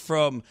removed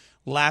from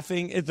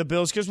laughing at the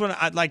Bills, because when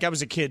I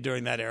was a kid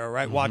during that era,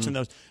 right, watching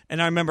those, and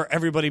I remember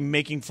everybody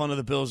making fun of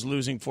the Bills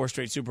losing 4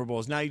 straight Super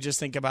Bowls. Now you just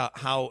think about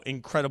how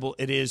incredible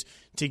it is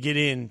to get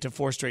into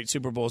 4 straight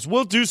Super Bowls.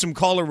 We'll do some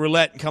caller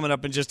roulette coming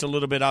up in just a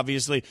little bit,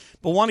 obviously,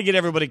 but want to get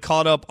everybody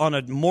caught up on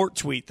a Mort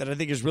tweet that I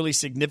think is really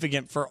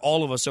significant for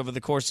all of us over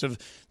the course of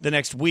the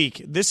next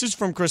week. This is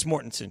from Chris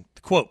Mortensen.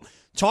 Quote,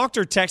 talked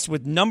or text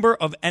with number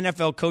of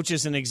NFL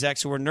coaches and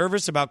execs who are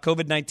nervous about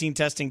COVID-19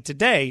 testing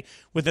today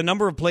with a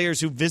number of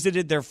players who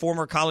visited their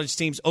former college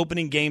teams'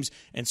 opening games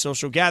and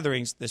social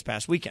gatherings this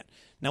past weekend.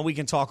 Now, we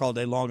can talk all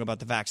day long about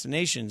the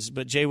vaccinations,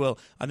 but, Jay Will,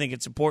 I think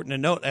it's important to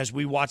note as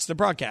we watch the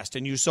broadcast,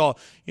 and you saw,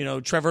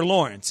 Trevor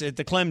Lawrence at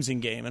the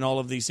Clemson game and all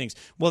of these things.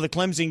 Well, the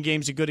Clemson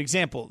game's a good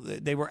example.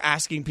 They were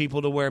asking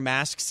people to wear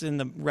masks in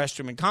the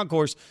restroom and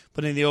concourse,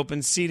 but in the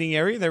open seating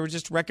area, they were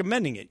just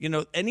recommending it.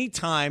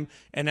 Anytime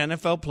an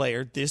NFL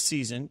player this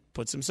season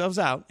puts themselves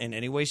out in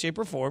any way, shape,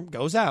 or form,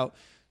 goes out,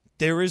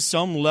 there is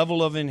some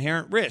level of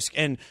inherent risk.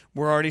 And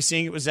we're already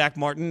seeing it with Zach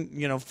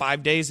Martin,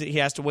 5 days that he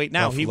has to wait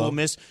now. Buffalo. He will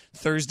miss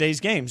Thursday's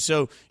game.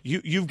 So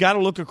you've got to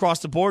look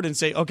across the board and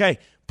say, okay,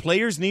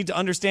 players need to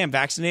understand,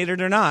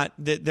 vaccinated or not,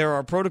 that there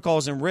are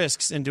protocols and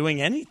risks in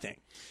doing anything.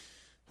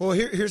 Well,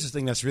 here's the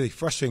thing that's really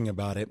frustrating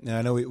about it. And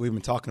I know we've been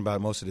talking about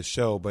it most of the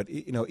show, but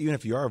even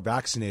if you are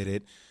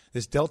vaccinated,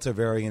 this Delta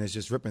variant is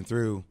just ripping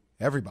through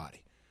everybody.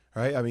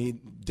 Right? I mean,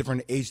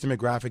 different age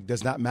demographic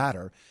does not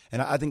matter.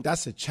 And I think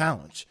that's the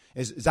challenge.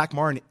 Is Zach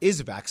Martin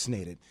is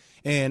vaccinated.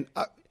 And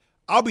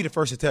I'll be the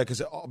first to tell you,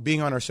 because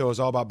being on our show is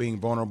all about being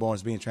vulnerable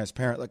and being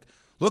transparent.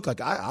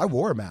 I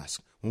wore a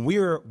mask. When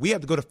we have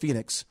to go to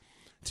Phoenix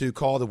to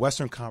call the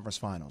Western Conference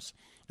Finals.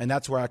 And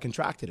that's where I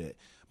contracted it.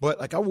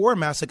 But I wore a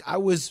mask. I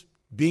was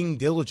being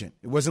diligent.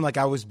 It wasn't like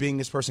I was being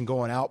this person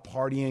going out,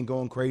 partying,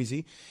 going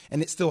crazy,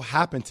 and it still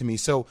happened to me.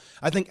 So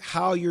I think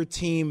how your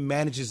team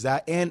manages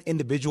that and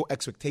individual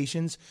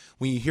expectations,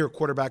 when you hear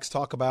quarterbacks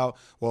talk about,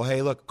 well,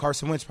 hey, look,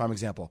 Carson Wentz, prime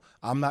example.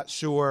 I'm not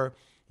sure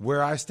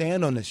where I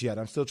stand on this yet.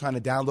 I'm still trying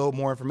to download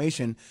more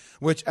information,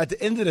 which at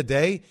the end of the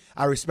day,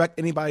 I respect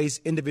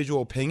anybody's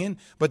individual opinion,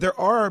 but there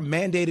are a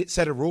mandated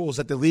set of rules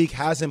that the league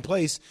has in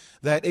place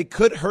that it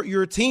could hurt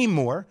your team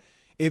more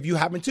if you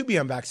happen to be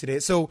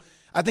unvaccinated. So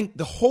I think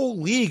the whole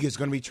league is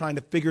going to be trying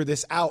to figure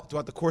this out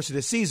throughout the course of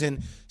the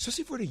season,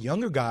 especially for the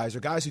younger guys or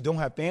guys who don't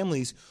have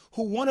families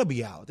who want to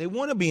be out. They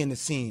want to be in the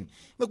scene.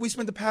 Look, we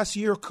spent the past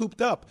year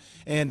cooped up,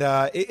 and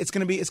it's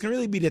going to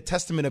really be the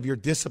testament of your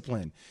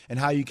discipline and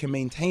how you can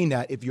maintain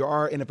that if you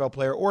are an NFL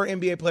player or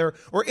NBA player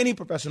or any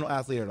professional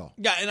athlete at all.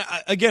 Yeah,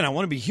 and I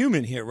want to be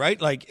human here, right?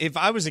 Like if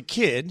I was a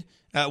kid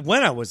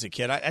when I was a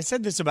kid. I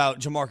said this about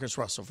Jamarcus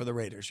Russell for the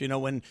Raiders.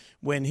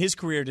 When his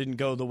career didn't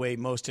go the way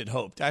most had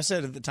hoped. I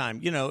said at the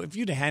time, if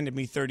you'd have handed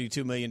me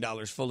 $32 million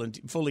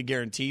fully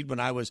guaranteed when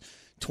I was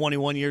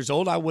 21 years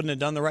old, I wouldn't have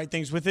done the right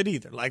things with it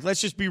either. Like,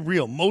 let's just be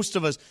real. Most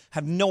of us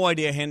have no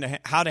idea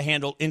how to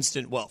handle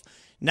instant wealth.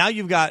 Now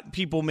you've got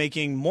people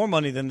making more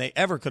money than they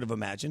ever could have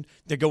imagined.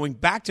 They're going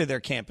back to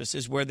their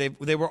campuses where they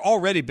were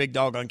already big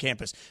dog on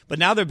campus. But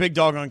now they're big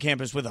dog on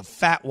campus with a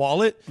fat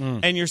wallet.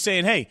 And you're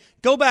saying, hey,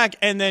 go back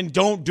and then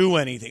don't do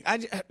anything.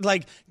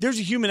 There's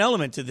a human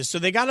element to this. So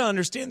they got to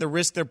understand the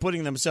risk they're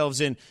putting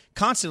themselves in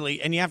constantly,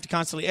 and you have to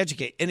constantly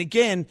educate. And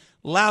again,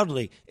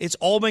 loudly, it's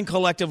all been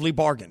collectively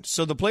bargained.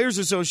 So the Players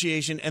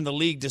Association and the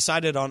league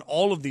decided on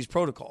all of these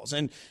protocols.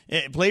 And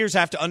players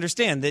have to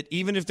understand that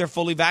even if they're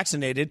fully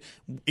vaccinated,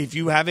 if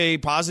you have a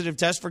positive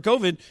test for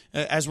COVID,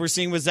 as we're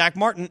seeing with Zach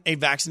Martin, a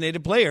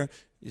vaccinated player,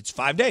 it's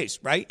 5 days,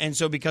 right? And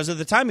so because of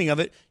the timing of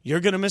it, you're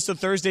going to miss the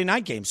Thursday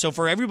night game. So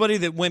for everybody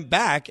that went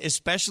back,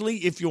 especially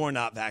if you're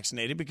not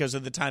vaccinated because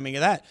of the timing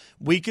of that,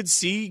 we could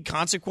see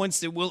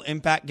consequence that will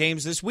impact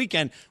games this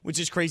weekend, which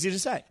is crazy to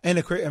say.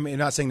 And I'm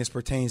not saying this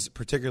pertains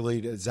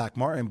particularly to Zach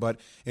Martin,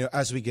 but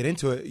as we get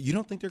into it, you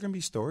don't think there are going to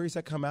be stories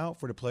that come out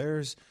for the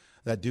players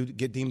that do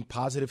get deemed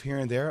positive here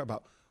and there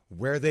about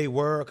where they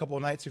were a couple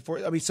of nights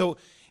before? So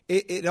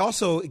it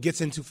also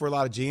gets into, for a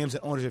lot of GMs and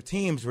owners of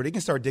teams, where they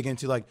can start digging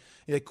into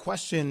they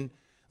question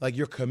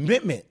your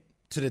commitment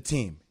to the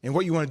team and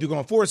what you want to do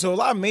going forward. So a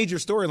lot of major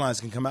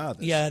storylines can come out of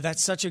this. Yeah,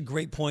 that's such a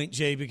great point,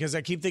 Jay, because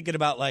I keep thinking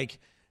about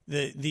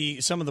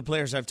some of the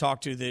players I've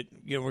talked to that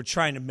were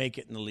trying to make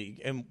it in the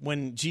league. And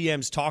when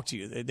GMs talk to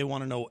you, they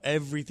want to know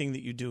everything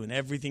that you do and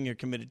everything you're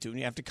committed to. And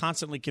you have to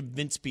constantly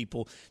convince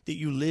people that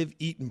you live,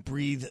 eat, and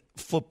breathe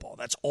football.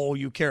 That's all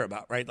you care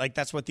about, right? Like,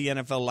 that's what the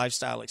NFL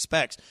lifestyle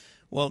expects.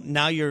 Well,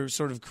 now you're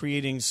sort of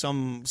creating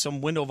some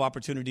window of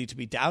opportunity to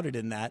be doubted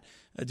in that,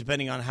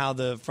 depending on how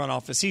the front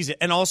office sees it.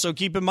 And also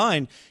keep in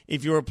mind,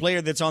 if you're a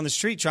player that's on the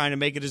street trying to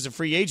make it as a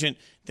free agent,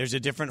 there's a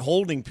different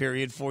holding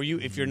period for you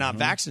if you're not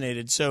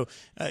vaccinated. So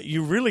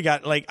you really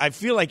got, I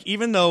feel like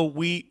even though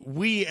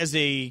we as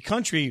a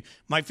country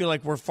might feel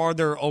like we're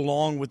farther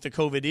along with the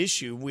COVID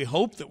issue, we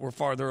hope that we're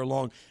farther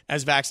along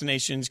as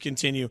vaccinations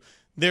continue.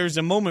 There's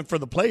a moment for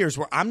the players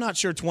where I'm not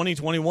sure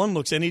 2021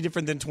 looks any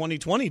different than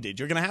 2020 did.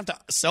 You're going to have to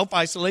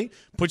self-isolate,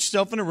 put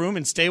yourself in a room,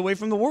 and stay away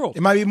from the world.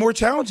 It might be more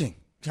challenging.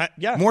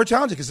 Yeah. More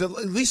challenging because at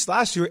least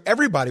last year,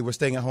 everybody was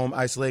staying at home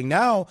isolating.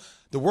 Now,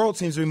 the world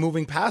seems to be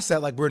moving past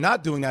that. We're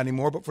not doing that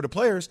anymore. But for the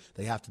players,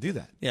 they have to do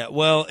that. Yeah,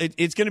 well,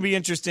 it's going to be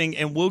interesting,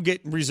 and we'll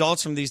get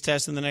results from these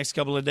tests in the next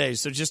couple of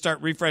days. So just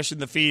start refreshing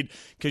the feed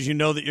because you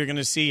know that you're going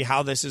to see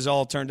how this has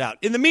all turned out.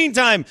 In the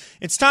meantime,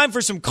 it's time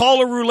for some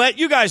caller roulette.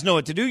 You guys know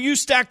what to do. You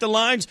stack the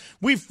lines.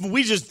 We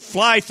just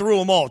fly through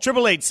them all.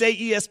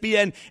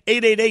 888-SAY-ESPN,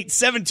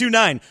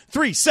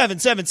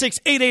 888-729-3776,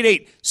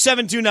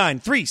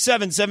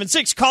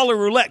 888-729-3776. Caller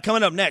roulette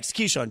coming up next.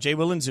 Keyshawn, J.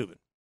 Will, and Zubin.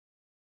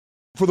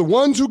 For the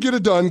ones who get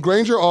it done,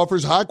 Grainger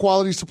offers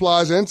high-quality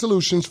supplies and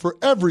solutions for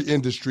every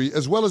industry,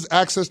 as well as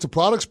access to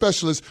product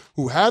specialists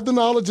who have the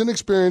knowledge and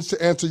experience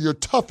to answer your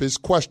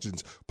toughest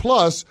questions.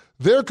 Plus,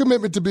 their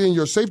commitment to being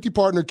your safety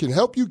partner can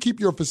help you keep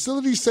your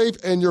facility safe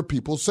and your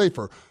people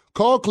safer.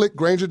 Call, click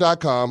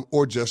Grainger.com,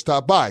 or just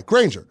stop by.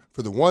 Grainger,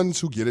 for the ones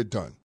who get it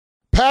done.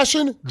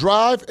 Passion,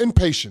 drive, and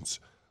patience.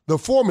 The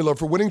formula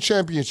for winning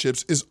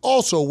championships is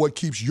also what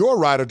keeps your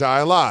ride or die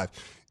alive.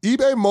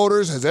 eBay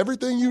Motors has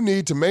everything you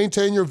need to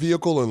maintain your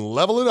vehicle and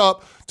level it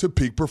up to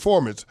peak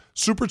performance.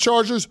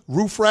 Superchargers,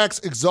 roof racks,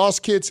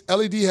 exhaust kits,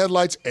 LED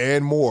headlights,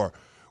 and more.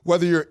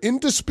 Whether you're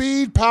into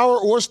speed, power,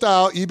 or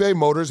style, eBay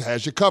Motors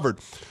has you covered.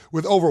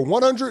 With over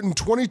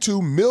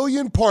 122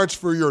 million parts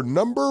for your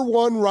number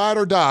one ride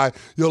or die,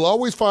 you'll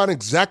always find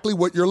exactly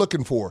what you're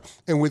looking for.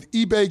 And with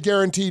eBay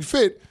Guaranteed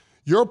Fit,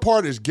 your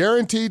part is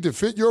guaranteed to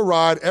fit your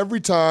ride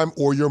every time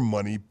or your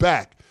money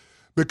back.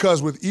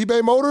 Because with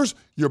eBay Motors,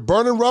 you're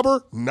burning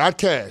rubber, not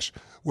cash.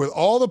 With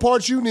all the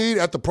parts you need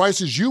at the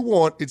prices you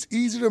want, it's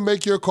easy to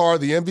make your car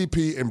the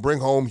MVP and bring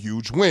home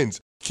huge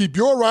wins. Keep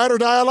your ride or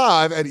die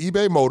alive at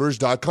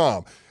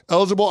ebaymotors.com.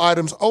 Eligible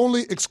items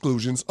only.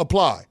 Exclusions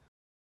apply.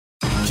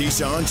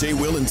 Keyshawn, J.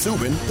 Will, and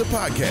Zubin, the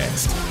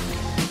podcast.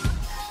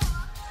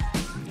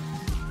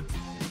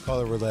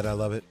 Call it roulette. I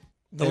love it.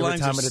 The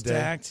lines are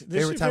stacked.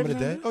 Favorite time of the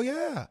day? Oh,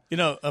 yeah.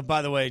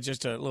 By the way,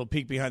 just a little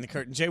peek behind the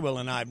curtain. Jay Will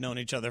and I have known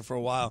each other for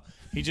a while.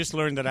 He just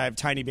learned that I have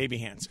tiny baby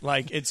hands.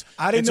 I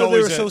didn't know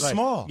they were so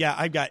small. Yeah,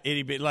 I've got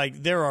itty bitty.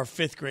 There are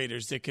fifth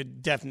graders that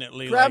could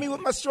definitely grab me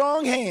with my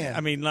strong hand.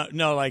 I mean,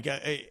 no,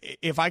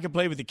 if I could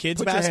play with the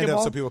kids' Put basketball, your hand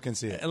up so people can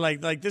see it.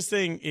 Like this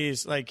thing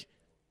is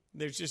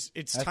There's just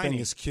it's that tiny. Thing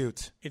is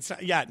cute. It's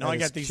yeah. No, that I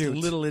got these cute.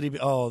 little itty.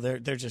 Oh, they're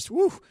just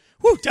woo.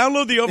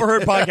 Download the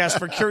Overheard podcast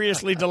for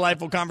curiously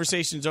delightful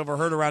conversations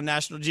overheard around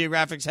National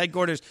Geographic's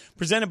headquarters.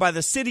 Presented by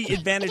the City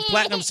Advantage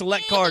Platinum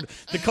Select card,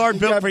 the card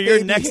built for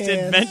your next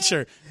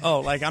adventure. Oh,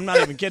 like I'm not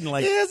even kidding.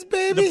 Like yes,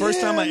 baby the first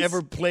time I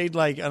ever played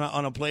like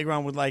on a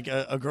playground with like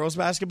a girls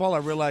basketball, I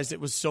realized it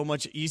was so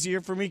much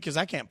easier for me because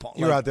I can't palm.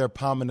 You're out there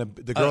palming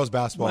the girls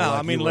basketball. Well, like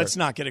I mean, let's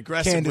not get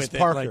aggressive Candace with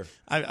Parker. it.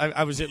 Like,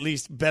 I was at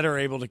least better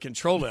able to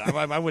control it.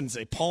 I wouldn't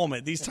say palm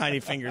it. These tiny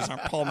fingers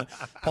aren't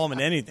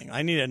palming anything.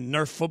 I need a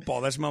Nerf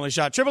football. That's my only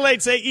shot.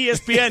 888 say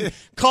ESPN.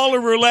 Caller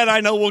roulette. I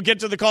know we'll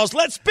get to the calls.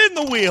 Let's spin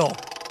the wheel.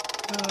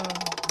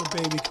 The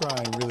baby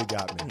crying really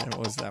got me.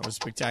 That was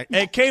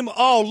spectacular. It came.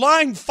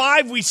 Line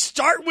 5. We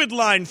start with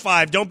line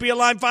 5. Don't be a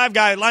line 5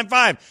 guy. Line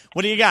 5.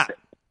 What do you got?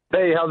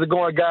 Hey, how's it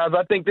going, guys?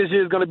 I think this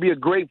year is going to be a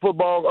great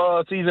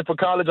football season for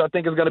college. I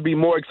think it's going to be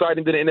more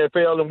exciting than the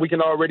NFL, and we can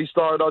already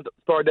start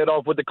that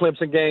off with the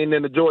Clemson game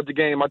and the Georgia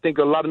game. I think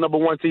a lot of number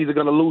one seeds are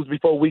going to lose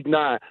before week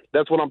 9.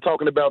 That's what I'm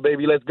talking about,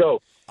 baby. Let's go.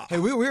 Hey,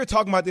 we were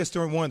talking about this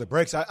during one of the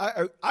breaks.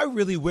 I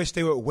really wish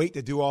they would wait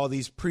to do all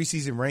these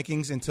preseason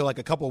rankings until like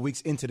a couple of weeks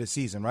into the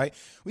season, right?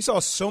 We saw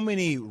so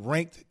many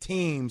ranked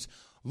teams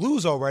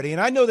lose already, and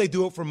I know they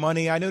do it for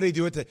money. I know they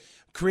do it to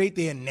create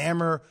the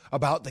enamor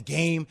about the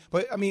game,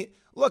 but I mean,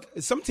 look,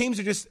 some teams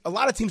are a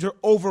lot of teams are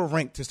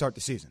over-ranked to start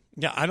the season.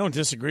 Yeah, I don't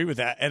disagree with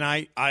that. And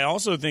I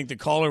also think the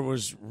caller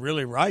was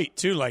really right,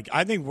 too. Like,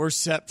 I think we're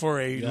set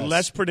for a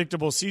less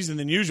predictable season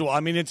than usual. I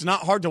mean, it's not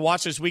hard to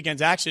watch this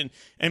weekend's action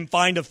and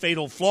find a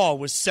fatal flaw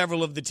with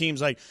several of the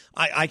teams. Like,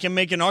 I can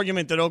make an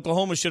argument that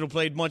Oklahoma should have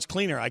played much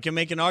cleaner. I can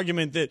make an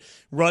argument that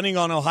running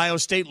on Ohio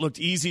State looked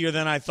easier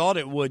than I thought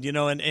it would,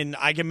 and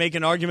I can make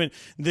an argument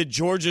that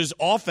Georgia's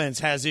offense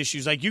has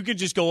issues. Like, you could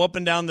just go up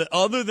and down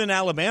other than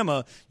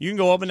Alabama, you can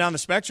go up and down the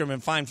spectrum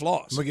and find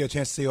flaws. We'll get a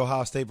chance to see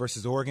Ohio State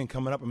versus Oregon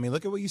coming up. I mean,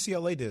 look at what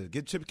UCLA did.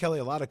 Give Chip Kelly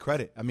a lot of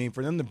credit. I mean,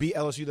 for them to beat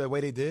LSU the way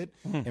they did,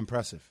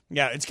 impressive.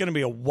 Yeah, it's going to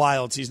be a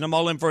wild season. I'm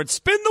all in for it.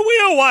 Spin the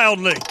wheel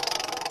wildly.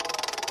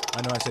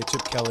 I know I say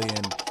Chip Kelly,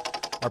 and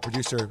our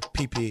producer,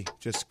 PP,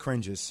 just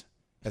cringes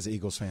as an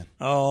Eagles fan.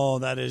 Oh,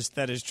 that is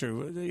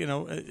true.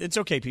 It's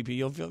okay, PP.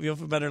 You'll feel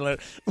better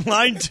later.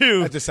 Line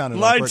 2. That just sounded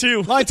Line awkward.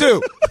 2. Line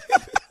 2.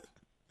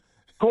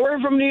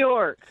 Corey from New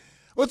York.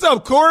 What's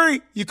up,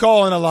 Corey? You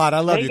calling a lot.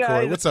 I love Hey, you,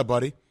 Corey. guys. What's up,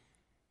 buddy?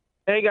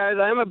 Hey, guys,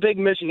 I'm a big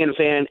Michigan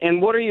fan,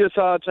 and what are your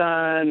thoughts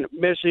on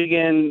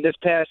Michigan this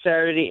past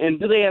Saturday, and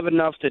do they have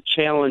enough to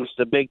challenge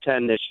the Big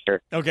Ten this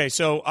year? Okay,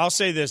 so I'll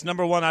say this.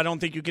 Number one, I don't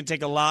think you can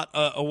take a lot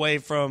away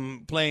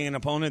from playing an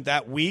opponent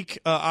that week,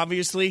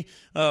 obviously.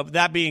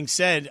 That being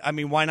said, I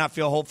mean, why not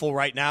feel hopeful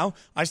right now?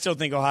 I still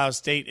think Ohio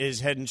State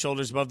is head and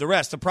shoulders above the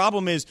rest. The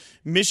problem is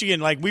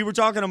Michigan, like we were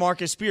talking to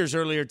Marcus Spears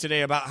earlier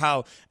today about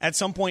how at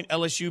some point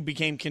LSU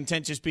became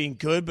content just being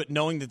good, but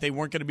knowing that they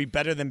weren't going to be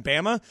better than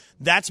Bama.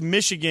 That's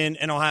Michigan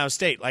and Ohio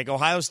State. Like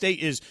Ohio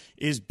State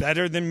is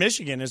better than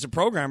Michigan as a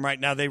program right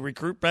now. They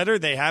recruit better.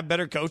 They have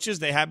better coaches.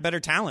 They have better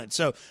talent.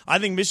 So I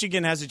think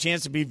Michigan has a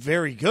chance to be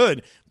very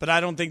good, but I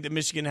don't think that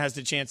Michigan has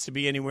the chance to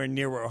be anywhere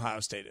near where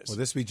Ohio State is. Will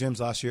this be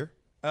Jim's last year?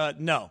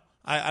 No.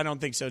 I don't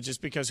think so, just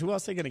because who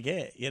else are they going to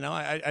get?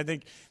 I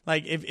think,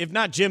 like, if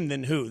not Jim,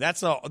 then who?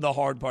 That's the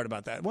hard part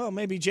about that. Well,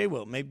 maybe Jay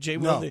will. Maybe Jay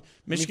will, the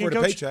Michigan for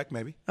coach. The paycheck,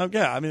 maybe. Oh,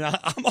 yeah. I mean,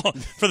 I'm all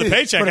for the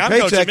paycheck. For the I'm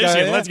paycheck, coaching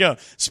Michigan. yeah. Let's go.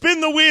 Spin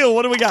the wheel.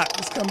 What do we got?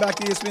 Let's come back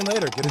to ESPN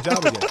later. Get a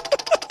job again.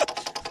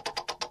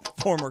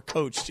 Former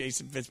coach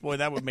Jason Fitz. Boy,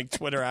 that would make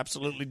Twitter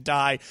absolutely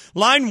die.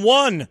 Line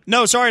 1.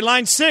 No, sorry,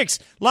 line 6.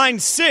 Line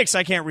 6.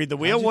 I can't read the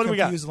wheel. What do we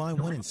got? Use line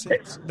 1 and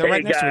 6. They're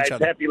right next to each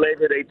other. Happy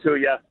Labor Day to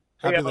you.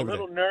 Happy I'm a Labor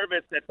little Day.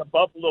 nervous that the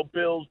Buffalo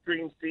Bills'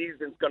 dream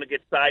season is going to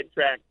get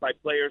sidetracked by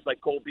players like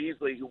Cole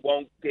Beasley who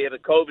won't get a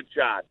COVID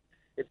shot.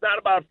 It's not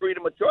about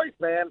freedom of choice,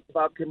 man. It's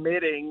about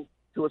committing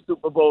to a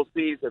Super Bowl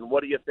season.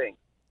 What do you think?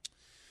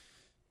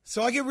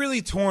 So I get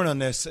really torn on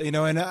this, and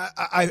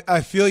I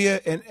feel you.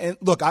 And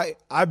look,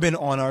 I've been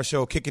on our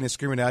show kicking and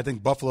screaming that I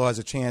think Buffalo has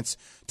a chance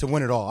to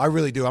win it all. I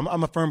really do.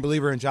 I'm a firm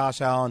believer in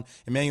Josh Allen.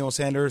 Emmanuel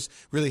Sanders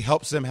really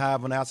helps them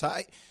have on the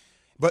outside.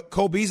 But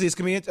Cole Beasley is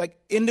going to be like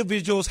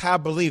individuals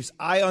have beliefs.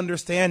 I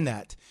understand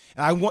that,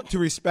 and I want to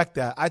respect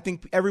that. I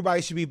think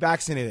everybody should be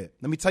vaccinated.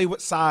 Let me tell you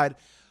what side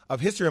of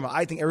history I'm on.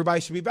 I think everybody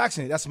should be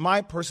vaccinated. That's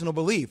my personal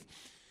belief.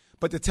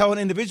 But to tell an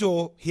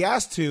individual he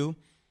has to,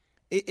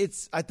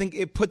 I think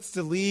it puts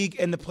the league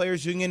and the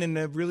players' union in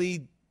a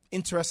really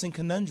interesting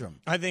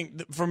conundrum. I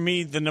think for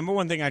me, the number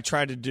one thing I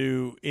try to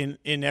do in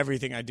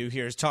everything I do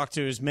here is talk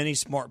to as many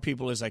smart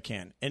people as I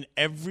can. And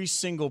every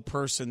single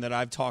person that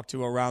I've talked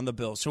to around the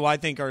Bills, who I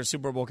think are a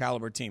Super Bowl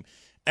caliber team,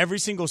 every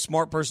single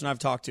smart person I've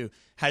talked to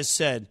has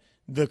said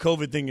the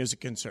COVID thing is a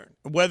concern.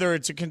 Whether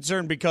it's a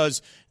concern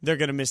because they're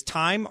going to miss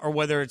time, or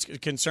whether it's a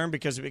concern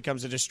because it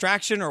becomes a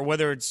distraction, or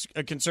whether it's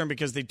a concern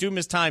because they do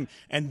miss time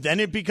and then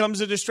it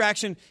becomes a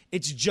distraction,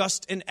 it's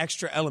just an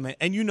extra element.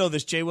 And you know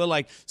this, Jay Will,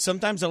 like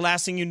sometimes the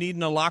last thing you need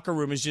in a locker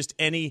room is just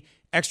any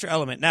extra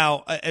element.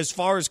 Now, as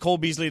far as Cole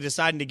Beasley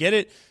deciding to get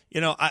it,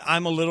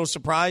 I'm a little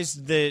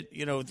surprised that,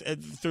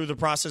 through the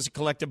process of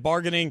collective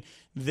bargaining,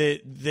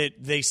 that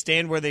they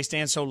stand where they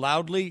stand so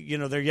loudly.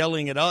 They're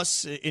yelling at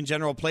us. In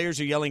general, players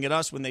are yelling at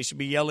us when they should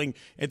be yelling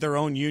at their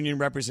own union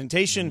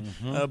representation.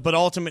 Mm-hmm. But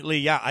ultimately,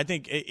 yeah, I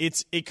think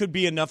it could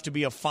be enough to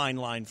be a fine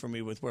line for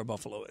me with where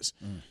Buffalo is.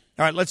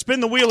 All right, let's spin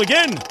the wheel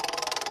again.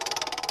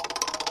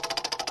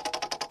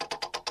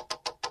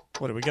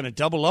 What, are we going to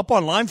double up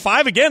on line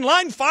 5 again?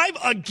 Line 5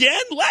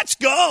 again? Let's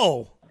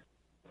go.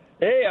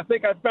 Hey, I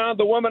think I found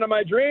the woman of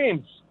my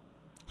dreams.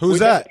 Who's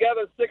that? We've been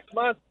together 6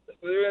 months.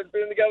 We've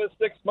been together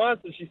 6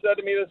 months, and she said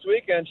to me this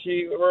weekend,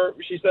 she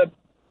said,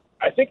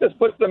 I think this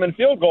puts them in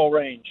field goal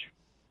range.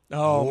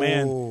 Oh,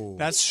 man.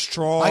 That's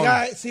strong.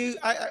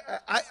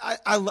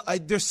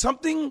 There's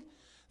something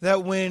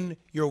that when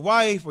your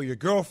wife or your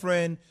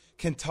girlfriend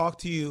can talk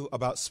to you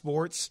about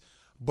sports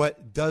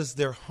but does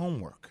their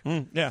homework.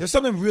 Yeah. There's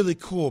something really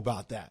cool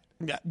about that.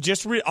 Yeah,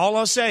 all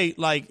I'll say,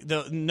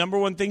 the number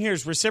one thing here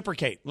is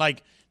reciprocate.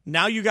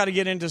 Now you got to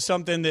get into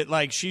something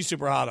that, she's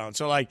super hot on.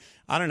 So, I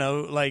don't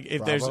know,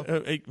 if Bravo? there's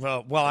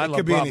I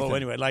love Bravo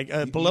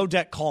anyway. Below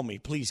Deck, call me,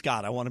 please,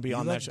 God. I want to be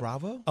on that show.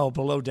 Bravo? Oh,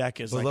 Below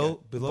Deck is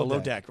Below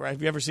Deck, right?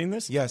 Have you ever seen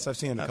this? Yes, I've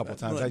seen it a couple of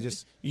times. I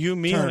just You,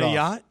 me turn on it a off.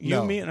 yacht?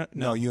 No, me?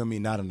 no, you and me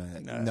not on a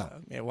no.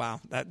 Yeah, wow.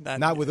 That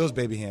Not with those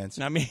baby hands.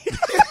 Not me.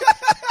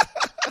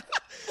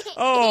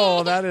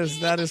 Oh, that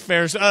is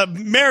fair.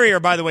 Marry her,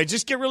 by the way.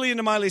 Just get really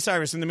into Miley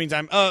Cyrus in the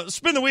meantime.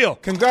 Spin the wheel.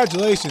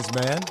 Congratulations,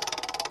 man.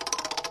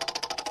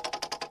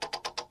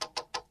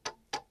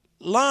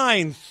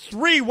 Line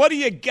 3, what do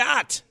you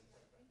got?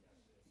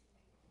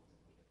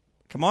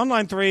 Come on,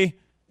 line 3.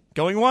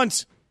 Going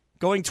once.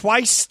 Going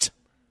twice.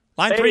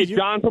 Line 3. Hey,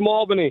 John from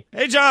Albany.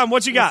 Hey, John,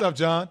 what you got? What's up,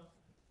 John?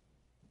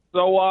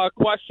 So,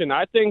 question.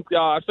 I think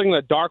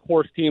the dark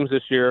horse teams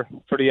this year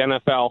for the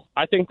NFL.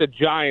 I think the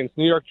Giants,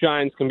 New York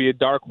Giants, can be a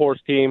dark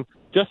horse team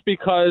just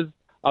because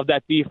of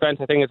that defense.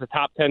 I think it's a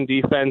top 10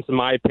 defense, in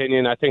my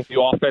opinion. I think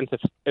the offense,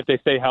 if they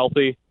stay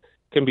healthy,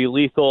 can be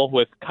lethal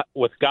with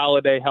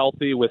Galladay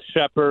healthy, with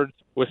Shepard,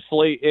 with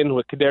Slayton,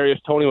 with Kadarius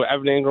Toney, with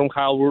Evan Ingram,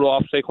 Kyle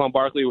Rudolph, Saquon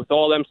Barkley. With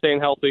all them staying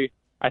healthy,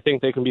 I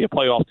think they can be a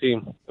playoff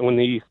team and win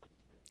the East.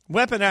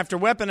 Weapon after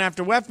weapon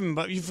after weapon,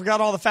 but you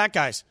forgot all the fat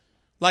guys.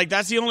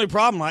 That's the only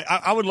problem.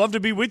 I would love to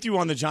be with you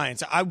on the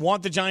Giants. I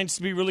want the Giants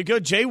to be really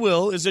good. Jay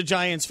Will is a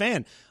Giants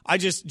fan.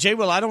 Jay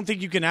Will, I don't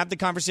think you can have the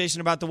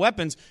conversation about the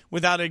weapons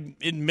without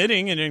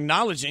admitting and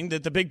acknowledging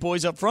that the big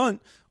boys up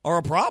front are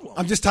a problem.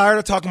 I'm just tired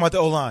of talking about the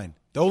O-line.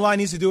 The O-line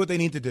needs to do what they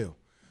need to do.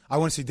 I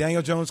want to see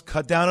Daniel Jones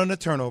cut down on the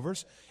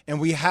turnovers, and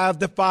we have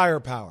the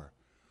firepower.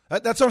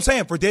 That's what I'm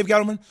saying. For Dave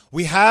Gettleman,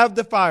 we have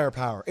the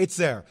firepower. It's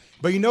there.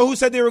 But you know who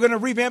said they were going to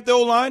revamp the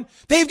O-line?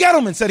 Dave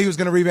Gettleman said he was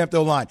going to revamp the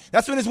O-line.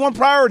 That's been his one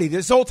priority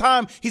this whole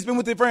time he's been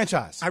with the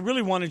franchise. I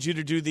really wanted you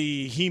to do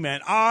the He-Man,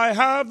 I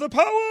have the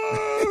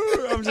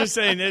power. I'm just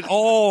saying it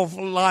all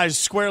lies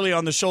squarely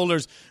on the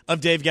shoulders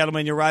of Dave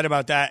Gettleman. You're right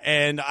about that.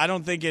 And I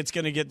don't think it's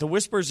going to get – the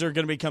whispers are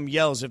going to become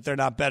yells if they're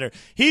not better.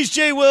 He's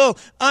Jay Will.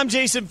 I'm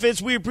Jason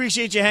Fitz. We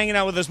appreciate you hanging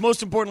out with us.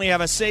 Most importantly,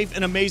 have a safe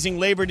and amazing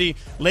Labor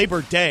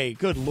Day.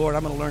 Good Lord,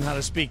 I'm going to learn how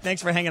to speak.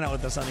 Thanks for hanging out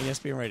with us on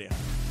ESPN Radio.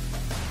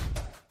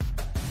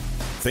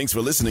 Thanks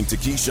for listening to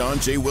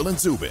Keyshawn, J. Will, and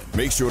Zubin.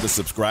 Make sure to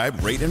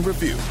subscribe, rate, and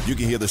review. You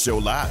can hear the show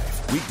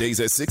live weekdays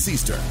at 6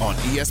 Eastern on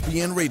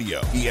ESPN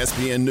Radio,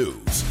 ESPN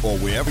News, or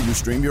wherever you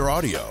stream your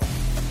audio.